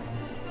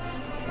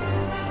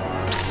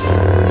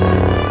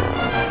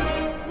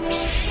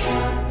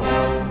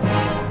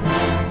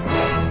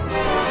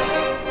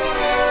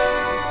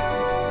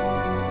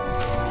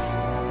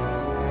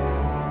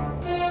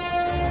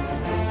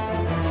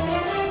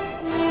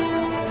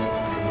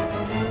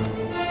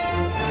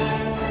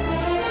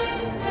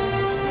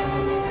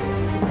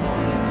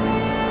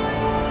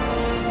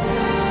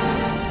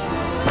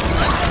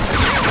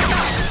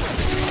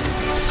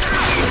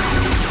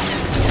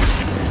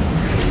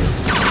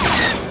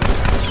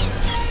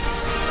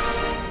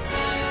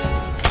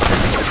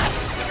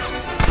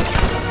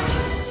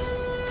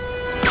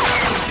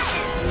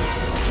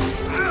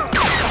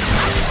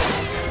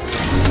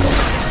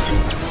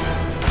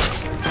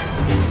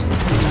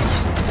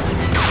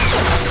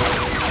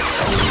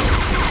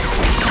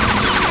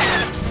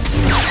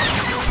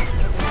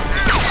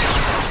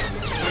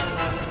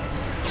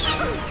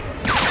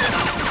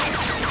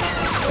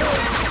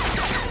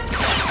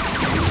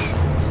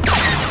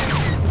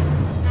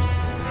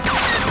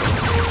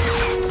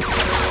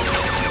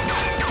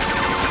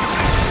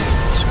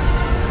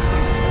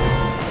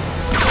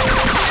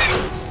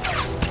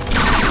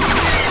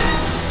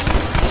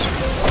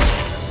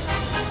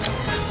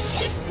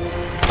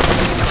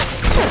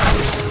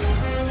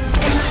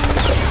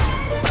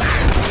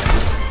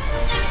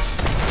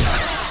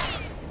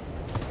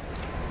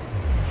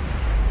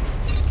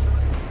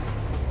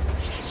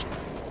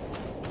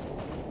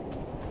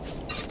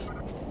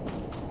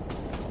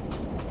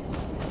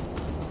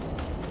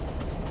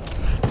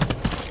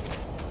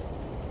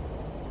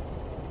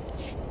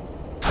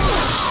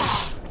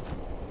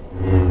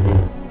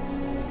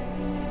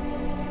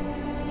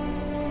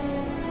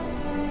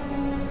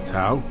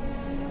 Tau?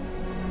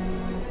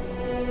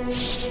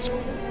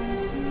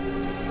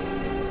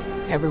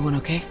 Everyone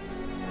okay?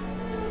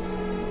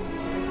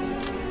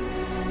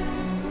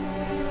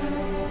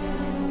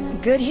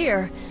 Good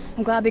here.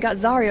 I'm glad we got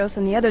Zarios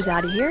and the others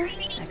out of here.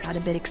 That got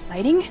a bit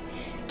exciting.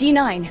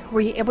 D9,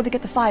 were you able to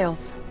get the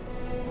files?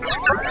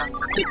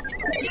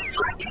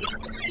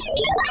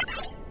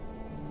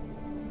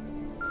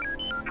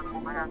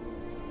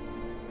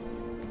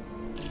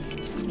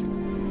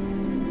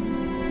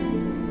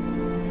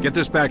 Get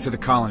this back to the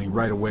colony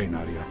right away,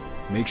 Nadia.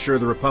 Make sure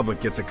the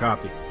Republic gets a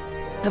copy.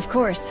 Of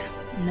course.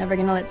 I'm never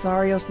gonna let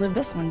Zarios live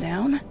this one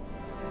down.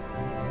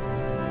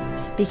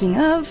 Speaking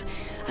of,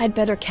 I'd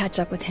better catch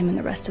up with him and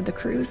the rest of the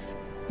crews.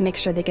 Make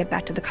sure they get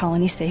back to the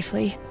colony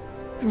safely.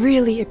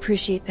 Really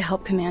appreciate the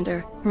help,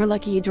 Commander. We're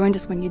lucky you joined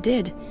us when you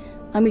did.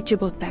 I'll meet you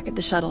both back at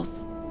the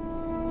shuttles.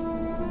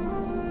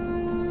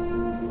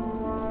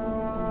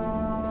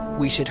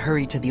 We should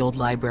hurry to the old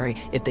library.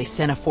 If they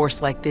sent a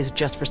force like this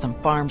just for some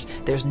farms,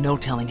 there's no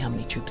telling how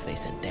many troops they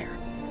sent there.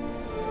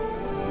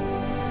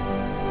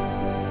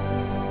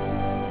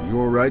 You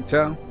alright,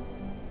 Tau?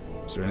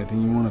 Is there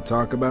anything you want to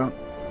talk about?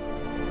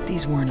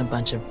 These weren't a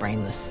bunch of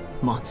brainless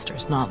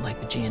monsters, not like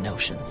the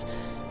Geonosians.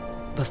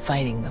 But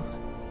fighting them,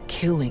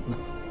 killing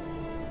them,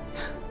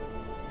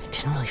 it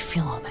didn't really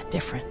feel all that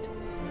different.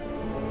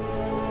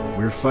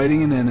 We're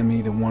fighting an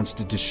enemy that wants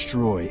to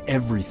destroy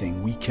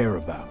everything we care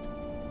about.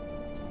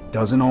 It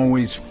doesn't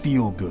always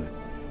feel good.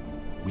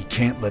 We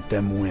can't let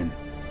them win.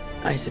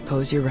 I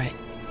suppose you're right.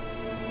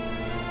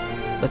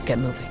 Let's get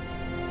moving.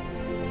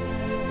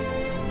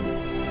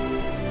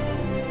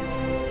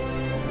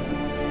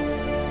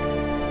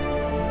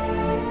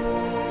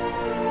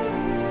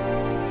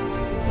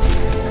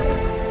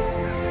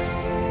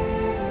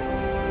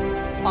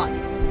 On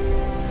it.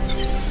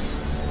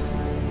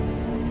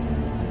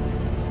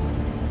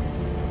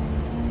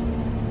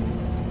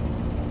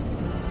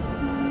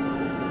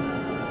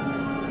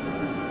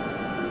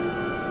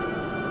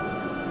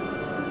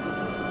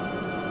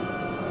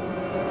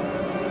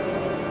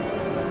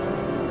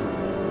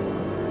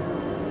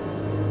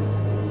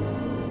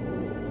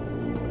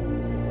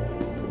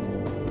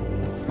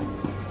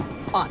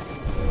 On it.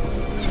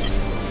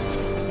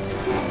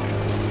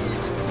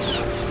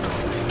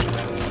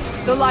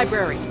 The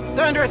library.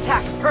 They're under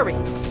attack. Hurry.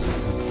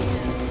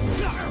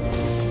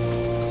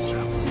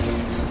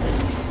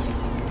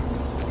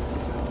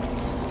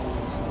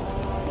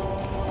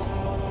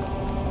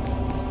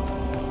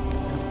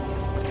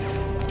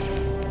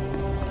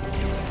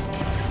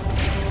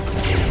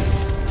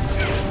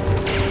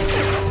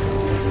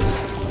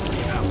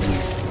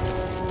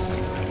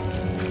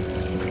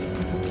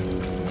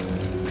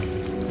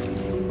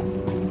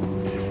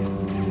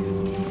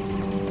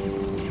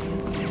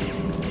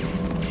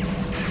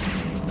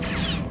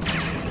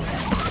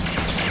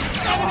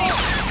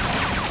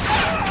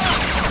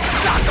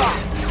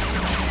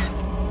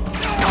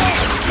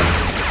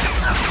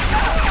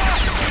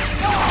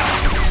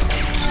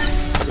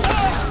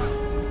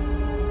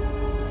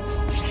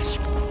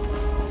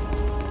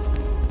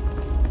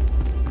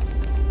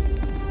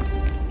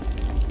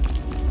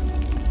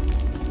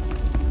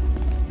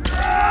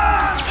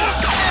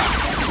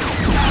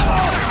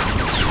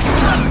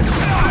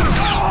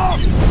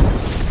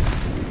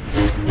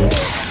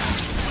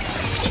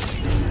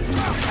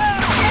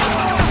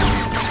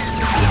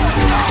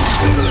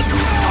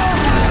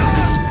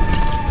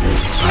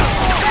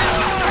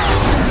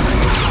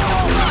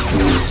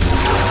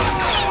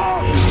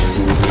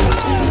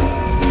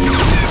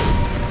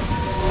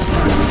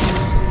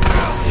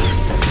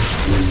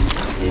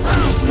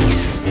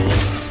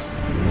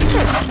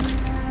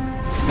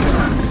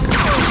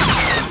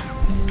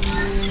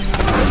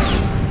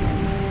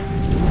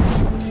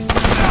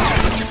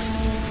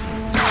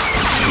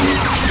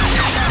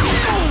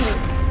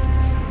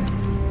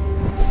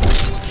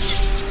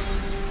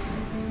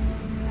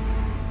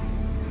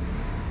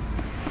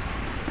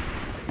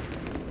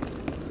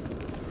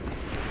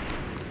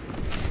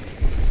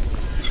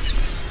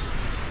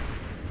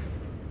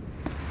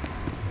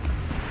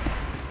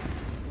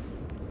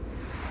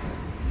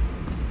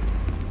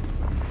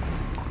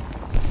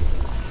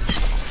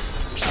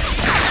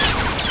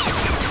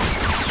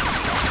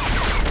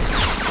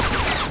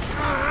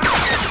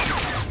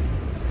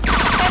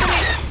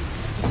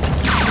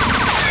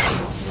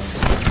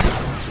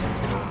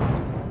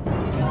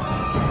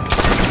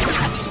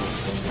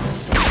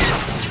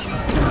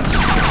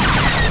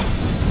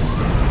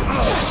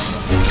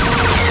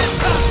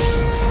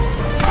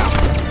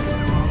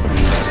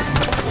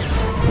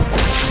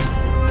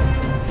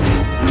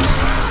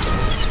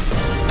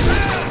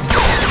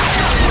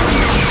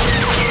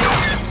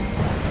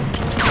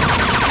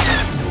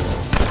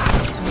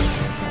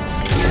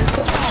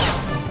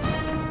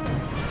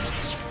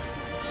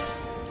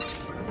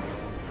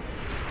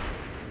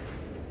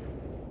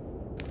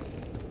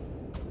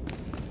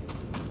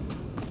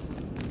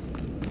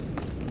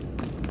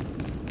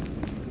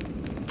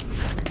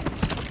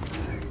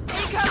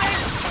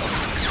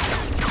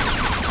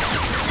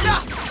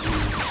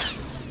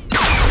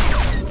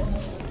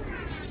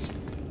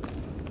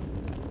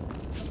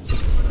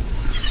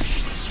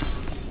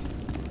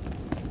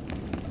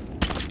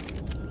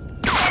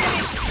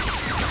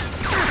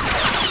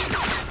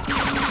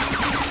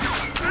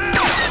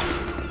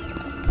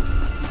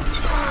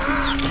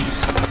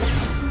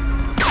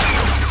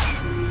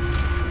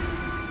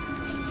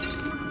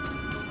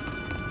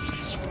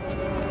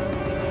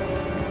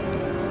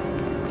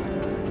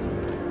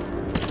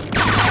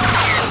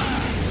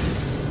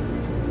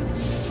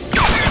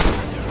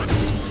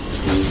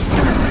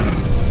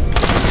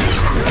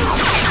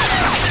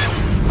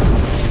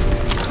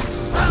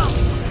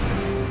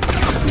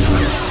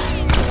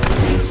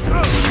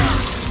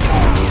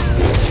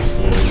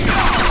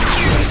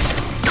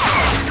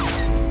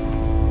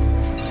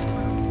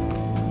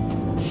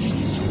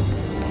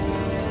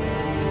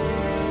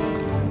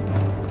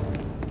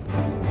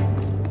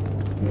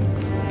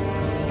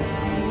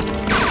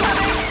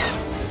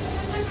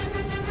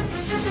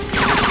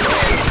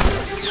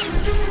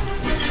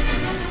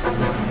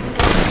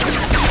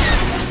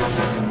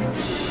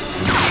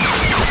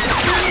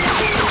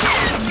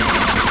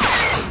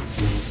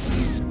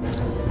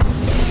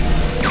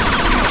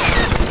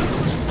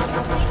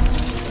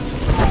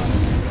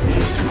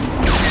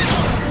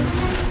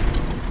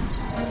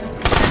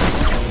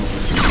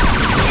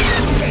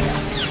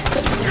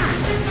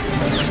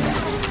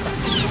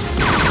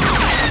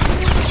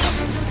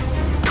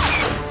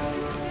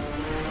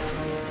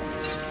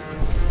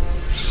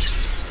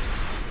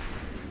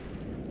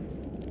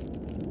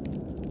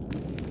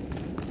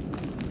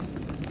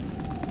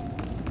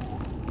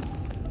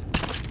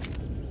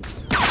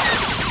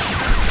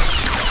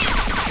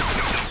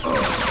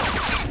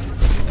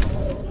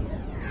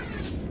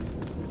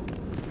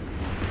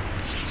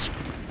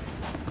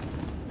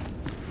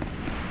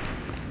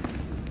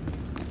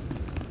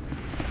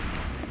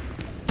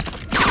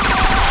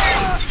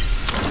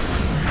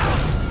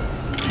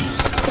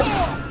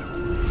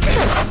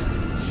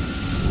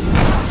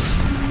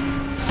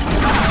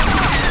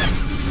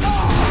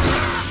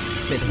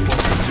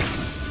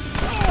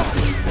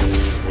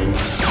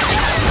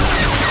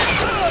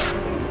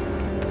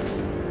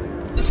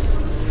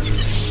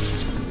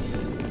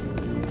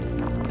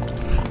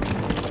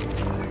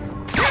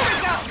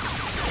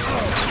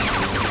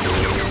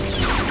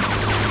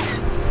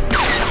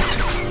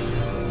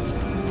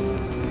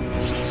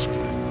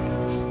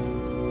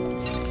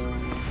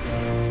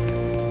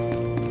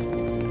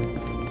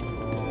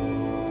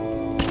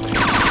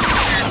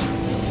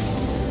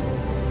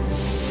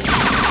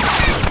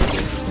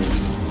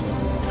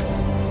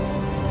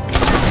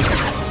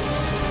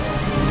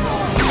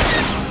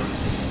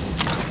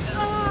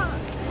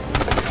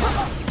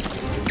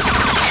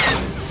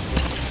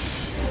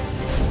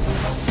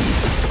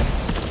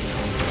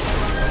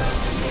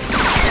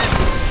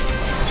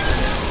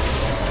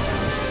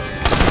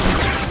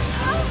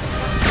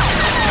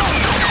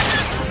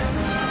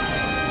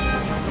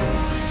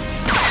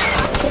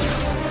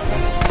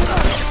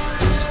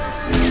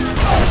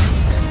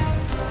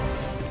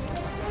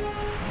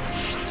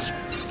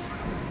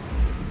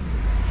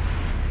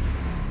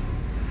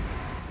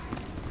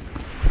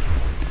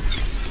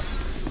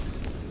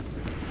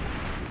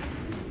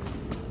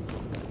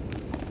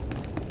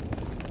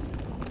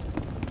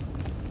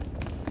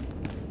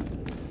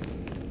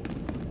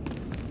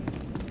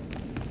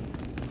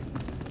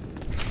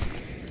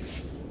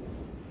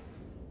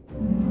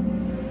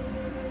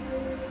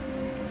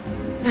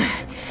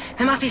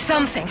 There must be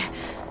something.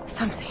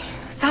 Something.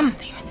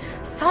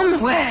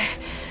 Somewhere.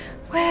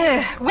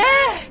 Where?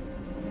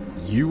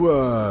 You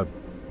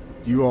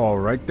all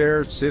right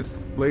there, Sith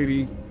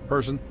lady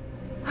person?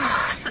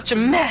 Such a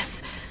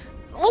mess.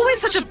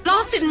 Always such a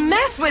blasted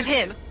mess with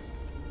him.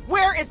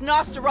 Where is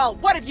Nosteral?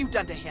 What have you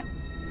done to him?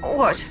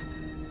 What?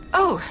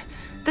 Oh,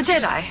 the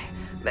Jedi.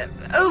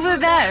 Over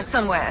there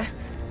somewhere.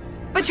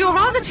 But you're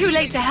rather too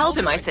late to help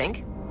him, I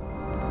think.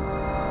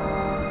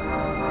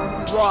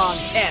 Wrong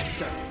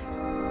answer.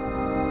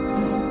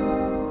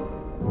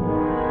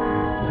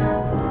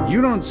 You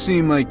don't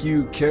seem like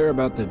you care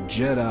about the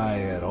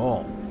Jedi at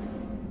all.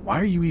 Why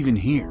are you even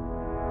here?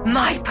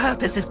 My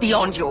purpose is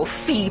beyond your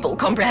feeble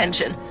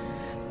comprehension.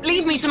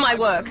 Leave me to my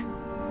work.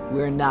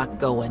 We're not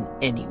going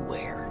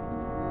anywhere.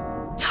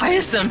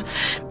 Tiresome.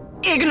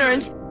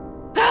 Ignorant.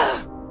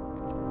 Ugh.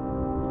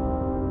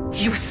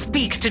 You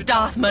speak to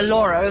Darth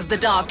Malora of the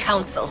Dark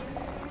Council.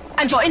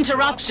 And your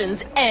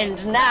interruptions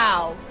end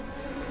now.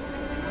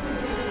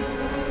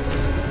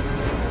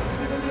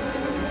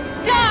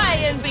 Die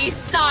and be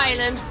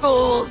silent,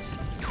 fools!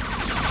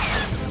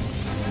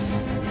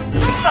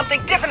 There's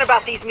something different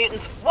about these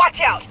mutants. Watch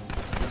out!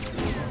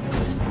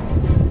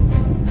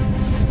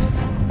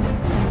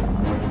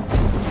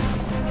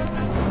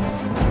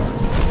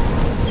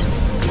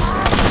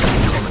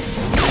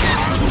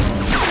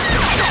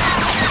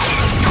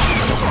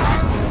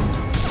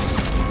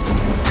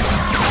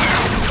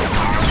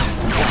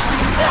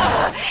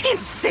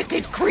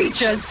 Insipid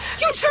creatures!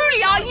 You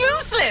truly are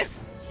useless!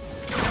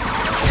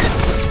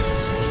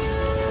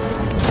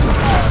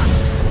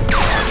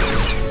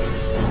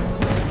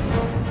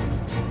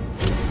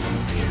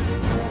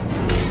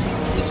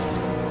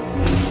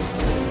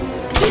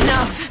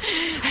 Enough!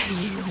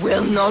 You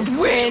will not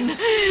win!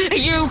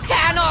 You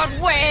cannot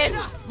win!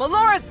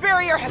 Melora's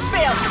barrier has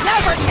failed!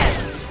 Never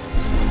can!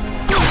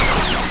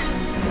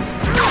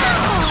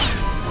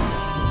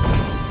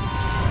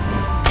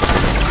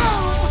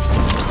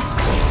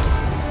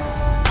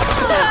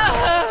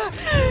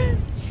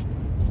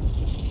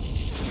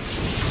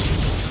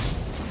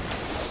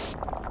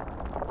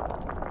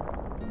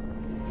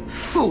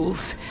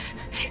 Fools!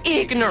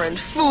 Ignorant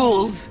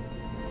fools!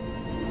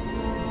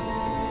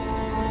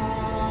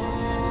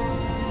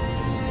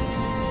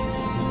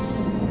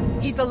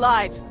 He's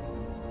alive.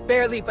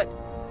 Barely, but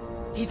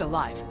he's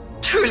alive.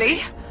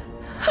 Truly?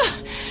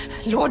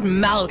 Lord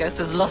Malgus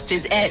has lost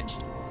his edge.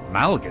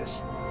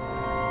 Malgus?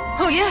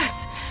 Oh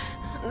yes,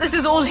 this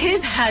is all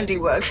his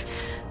handiwork.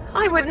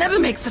 I would never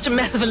make such a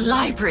mess of a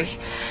library,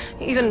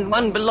 even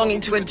one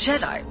belonging to a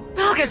Jedi.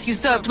 Malgus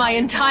usurped my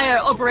entire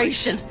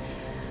operation.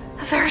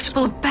 A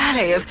veritable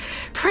ballet of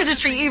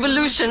predatory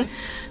evolution,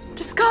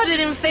 discarded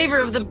in favor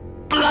of the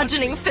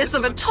bludgeoning fists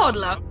of a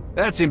toddler.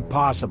 That's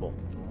impossible.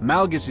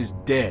 Malgus is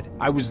dead.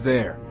 I was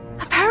there.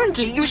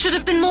 Apparently, you should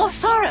have been more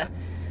thorough.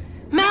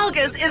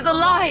 Malgus is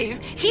alive,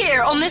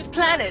 here on this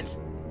planet.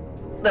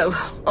 Though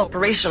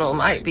operational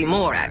might be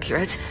more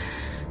accurate.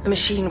 A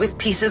machine with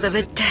pieces of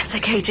a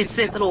desiccated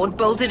Sith Lord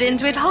bolted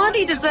into it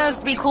hardly deserves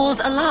to be called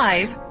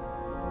alive.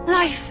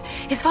 Life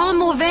is far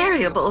more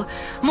variable,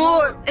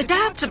 more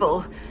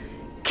adaptable,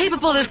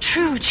 capable of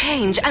true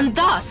change and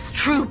thus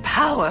true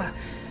power.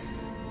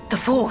 The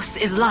Force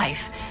is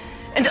life,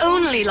 and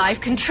only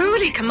life can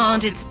truly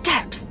command its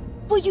depth.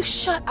 Will you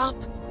shut up?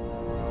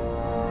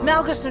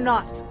 Malgus or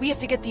not, we have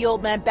to get the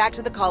old man back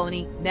to the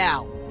colony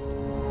now.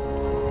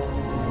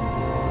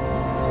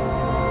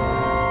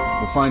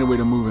 We'll find a way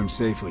to move him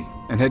safely,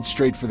 and head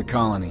straight for the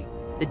colony.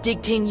 The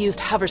dig team used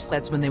hover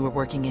sleds when they were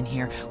working in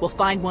here. We'll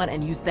find one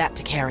and use that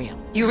to carry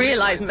him. You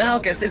realize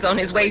Malgus is on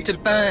his way to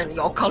burn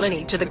your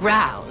colony to the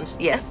ground,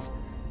 yes?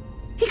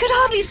 He could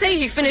hardly say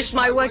he finished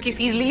my work if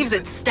he leaves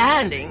it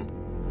standing.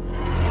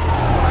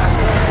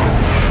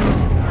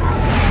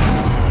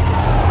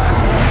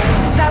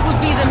 That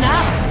would be the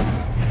now.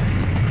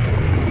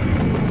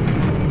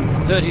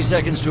 30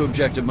 seconds to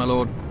objective, my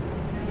lord.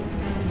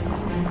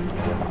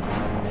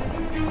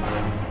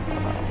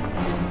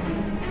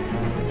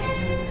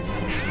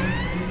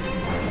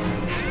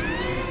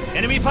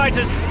 Enemy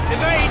fighters,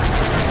 evade!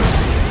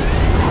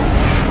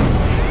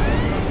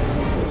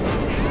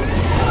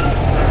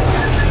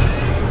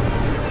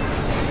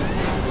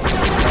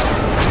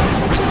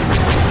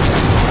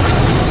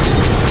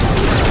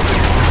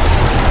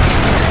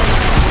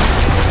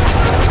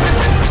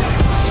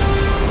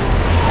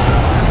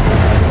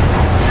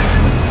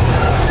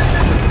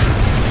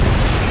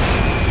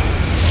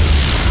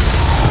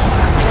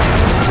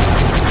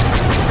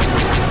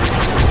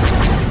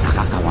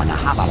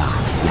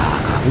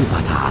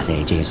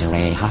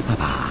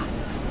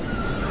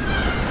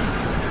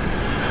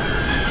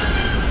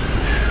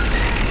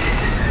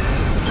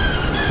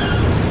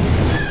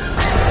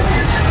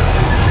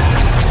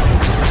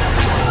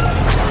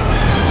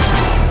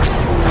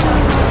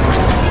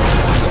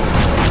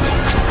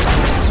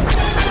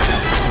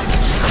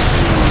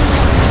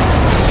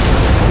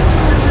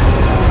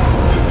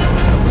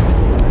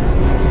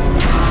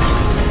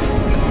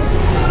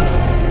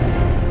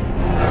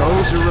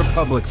 Those are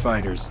Republic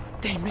fighters.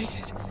 They made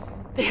it.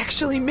 They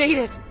actually made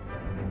it.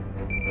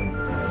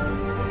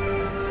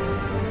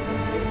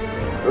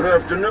 Good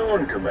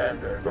afternoon,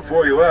 Commander.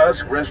 Before you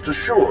ask, rest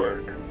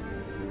assured.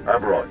 I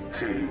brought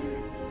tea.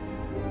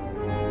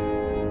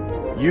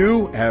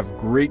 You have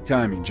great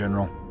timing,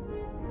 General.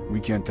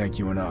 We can't thank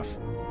you enough.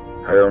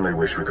 I only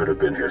wish we could have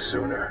been here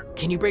sooner.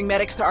 Can you bring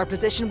medics to our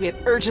position? We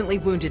have urgently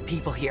wounded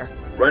people here.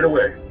 Right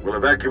away. We'll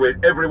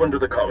evacuate everyone to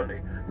the colony.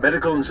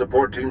 Medical and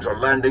support teams are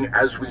landing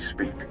as we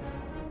speak.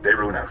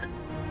 Daerun out.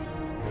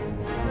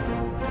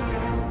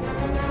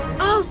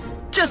 I'll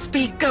just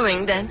be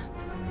going then.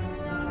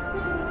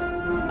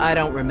 I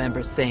don't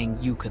remember saying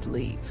you could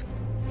leave.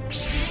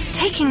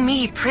 Taking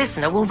me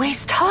prisoner will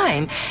waste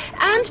time,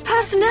 and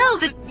personnel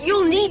that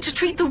you'll need to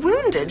treat the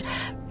wounded,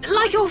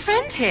 like your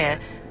friend here.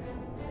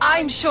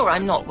 I'm sure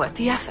I'm not worth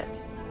the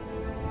effort.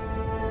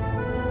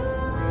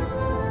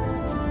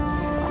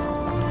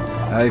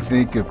 I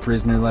think a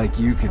prisoner like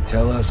you could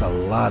tell us a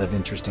lot of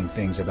interesting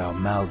things about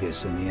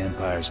Malgus and the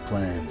Empire's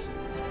plans.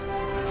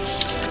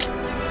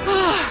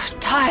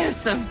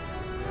 Tiresome.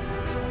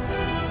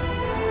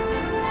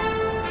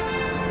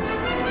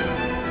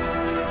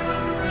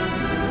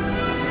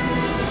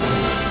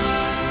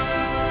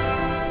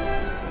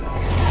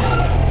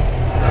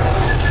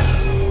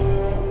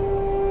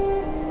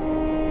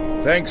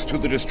 Thanks to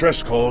the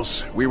distress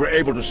calls, we were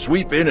able to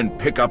sweep in and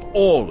pick up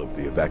all of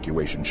the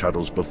evacuation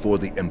shuttles before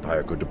the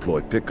Empire could deploy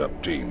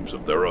pickup teams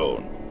of their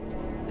own.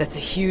 That's a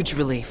huge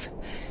relief.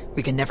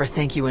 We can never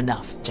thank you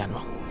enough,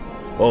 General.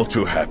 All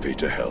too happy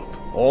to help.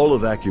 All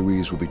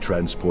evacuees will be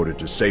transported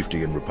to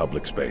safety in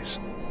Republic space.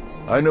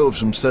 I know of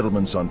some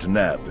settlements on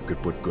Tanab that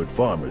could put good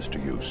farmers to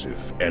use,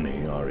 if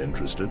any are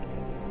interested.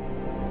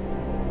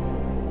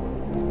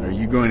 Are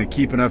you going to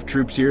keep enough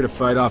troops here to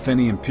fight off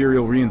any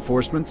Imperial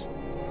reinforcements?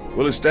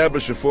 We'll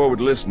establish a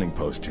forward listening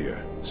post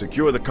here.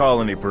 Secure the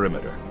colony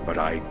perimeter, but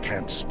I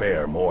can't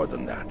spare more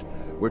than that.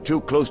 We're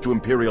too close to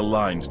Imperial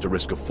lines to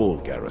risk a full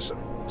garrison.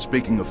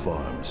 Speaking of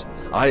farms,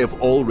 I have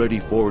already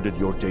forwarded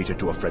your data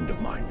to a friend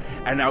of mine,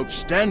 an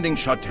outstanding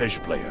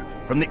Shadowplay player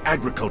from the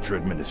Agriculture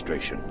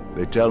Administration.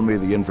 They tell me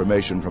the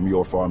information from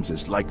your farms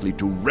is likely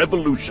to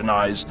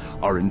revolutionize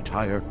our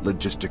entire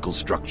logistical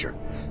structure.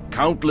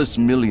 Countless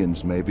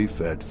millions may be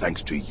fed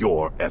thanks to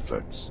your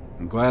efforts.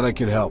 I'm glad I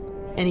could help.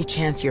 Any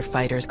chance your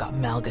fighters got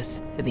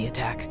Malgus in the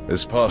attack?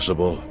 It's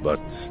possible,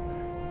 but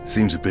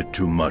seems a bit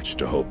too much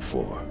to hope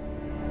for.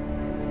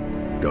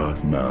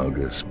 Darth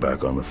Malgus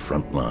back on the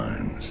front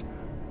lines.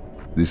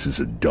 This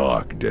is a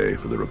dark day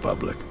for the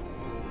Republic.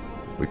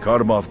 We caught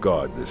him off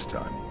guard this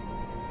time.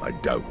 I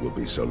doubt we'll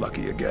be so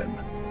lucky again.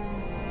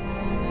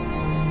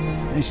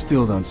 I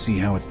still don't see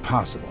how it's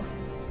possible.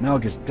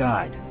 Malgus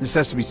died. This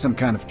has to be some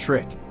kind of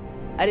trick.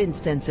 I didn't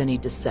sense any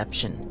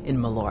deception in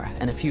Melora,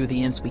 and a few of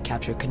the imps we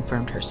captured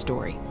confirmed her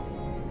story.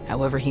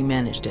 However he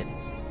managed it,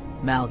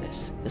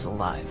 Malgus is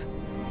alive.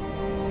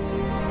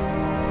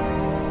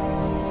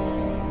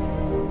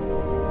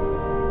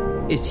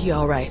 Is he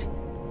all right?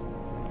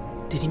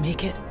 Did he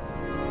make it?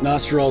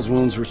 Nostral's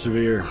wounds were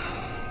severe.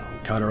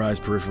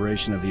 Cauterized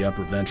perforation of the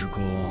upper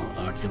ventricle,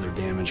 ocular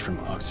damage from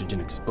oxygen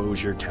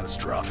exposure,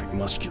 catastrophic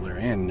muscular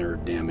and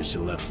nerve damage to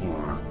the left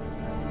forearm.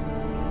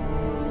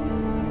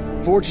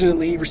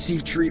 Fortunately, he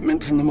received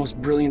treatment from the most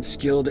brilliant,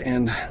 skilled,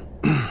 and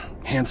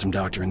handsome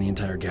doctor in the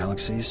entire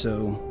galaxy,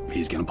 so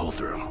he's gonna pull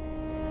through.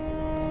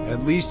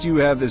 At least you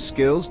have the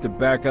skills to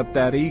back up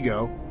that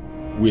ego.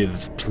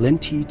 With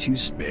plenty to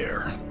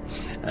spare,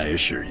 I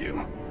assure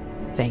you.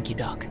 Thank you,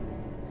 Doc.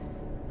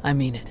 I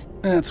mean it.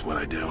 That's what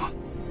I do.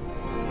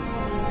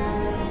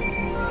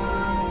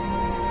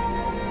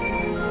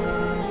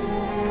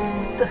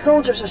 The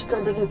soldiers are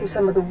still digging through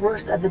some of the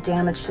worst of the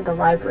damage to the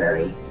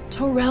library.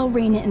 Torel,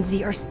 Reyna, and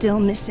Z are still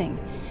missing,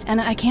 and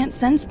I can't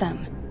sense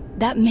them.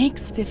 That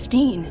makes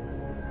 15.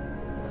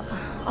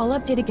 I'll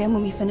update again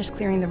when we finish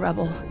clearing the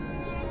rubble.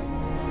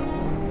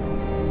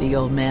 The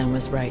old man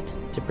was right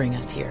to bring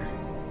us here.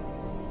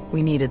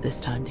 We needed this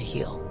time to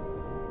heal.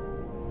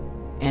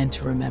 And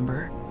to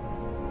remember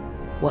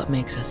what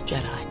makes us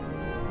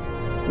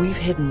Jedi. We've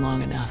hidden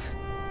long enough.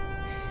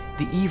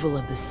 The evil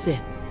of the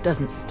Sith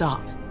doesn't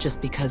stop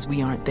just because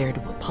we aren't there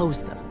to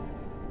oppose them.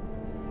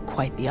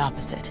 Quite the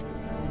opposite.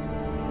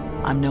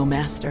 I'm no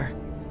master,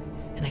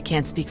 and I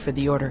can't speak for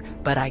the Order,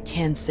 but I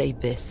can say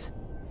this.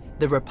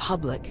 The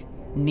Republic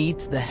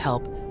needs the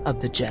help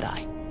of the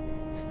Jedi.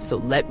 So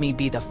let me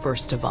be the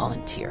first to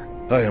volunteer.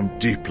 I am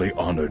deeply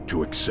honored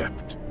to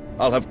accept.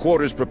 I'll have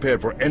quarters prepared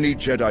for any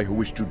Jedi who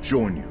wish to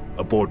join you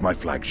aboard my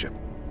flagship.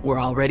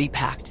 We're already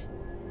packed,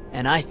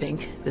 and I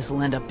think this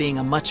will end up being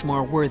a much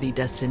more worthy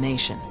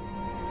destination.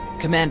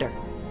 Commander,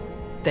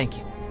 thank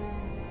you.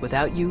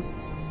 Without you,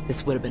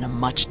 this would have been a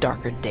much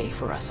darker day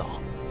for us all.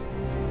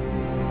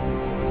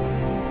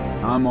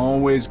 I'm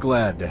always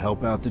glad to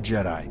help out the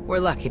Jedi. We're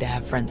lucky to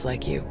have friends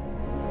like you.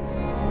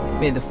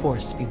 May the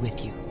Force be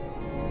with you.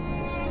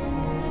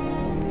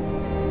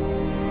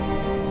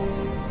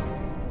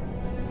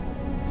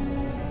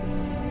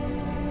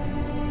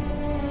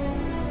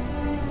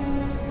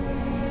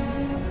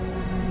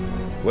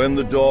 When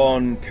the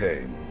dawn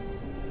came,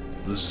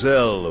 the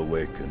Zell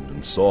awakened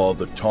and saw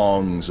the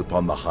tongs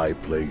upon the high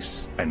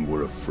place and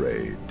were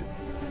afraid.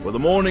 For the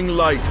morning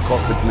light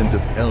caught the glint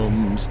of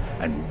helms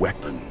and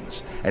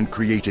weapons, and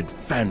created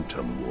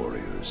phantom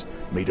warriors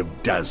made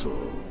of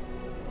dazzle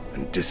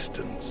and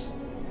distance.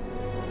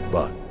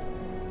 But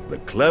the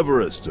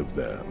cleverest of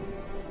them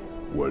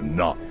were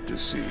not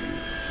deceived.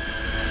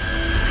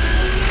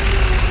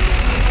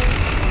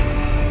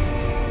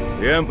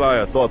 The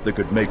Empire thought they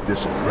could make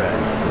this a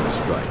grand first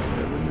strike in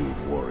their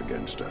renewed war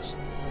against us.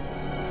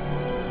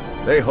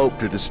 They hoped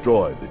to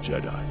destroy the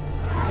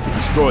Jedi, to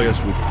destroy us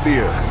with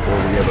fear before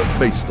we ever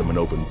faced them in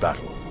open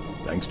battle.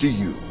 Thanks to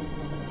you,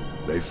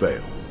 they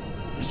failed.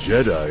 The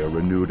Jedi are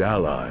renewed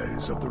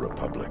allies of the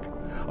Republic.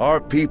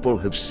 Our people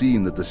have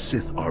seen that the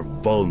Sith are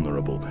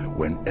vulnerable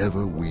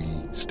whenever we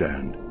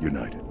stand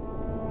united.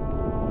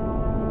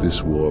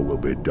 This war will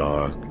be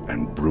dark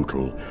and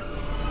brutal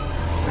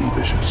and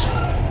vicious.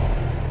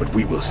 But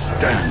we will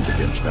stand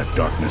against that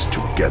darkness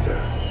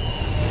together.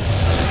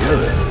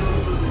 Together,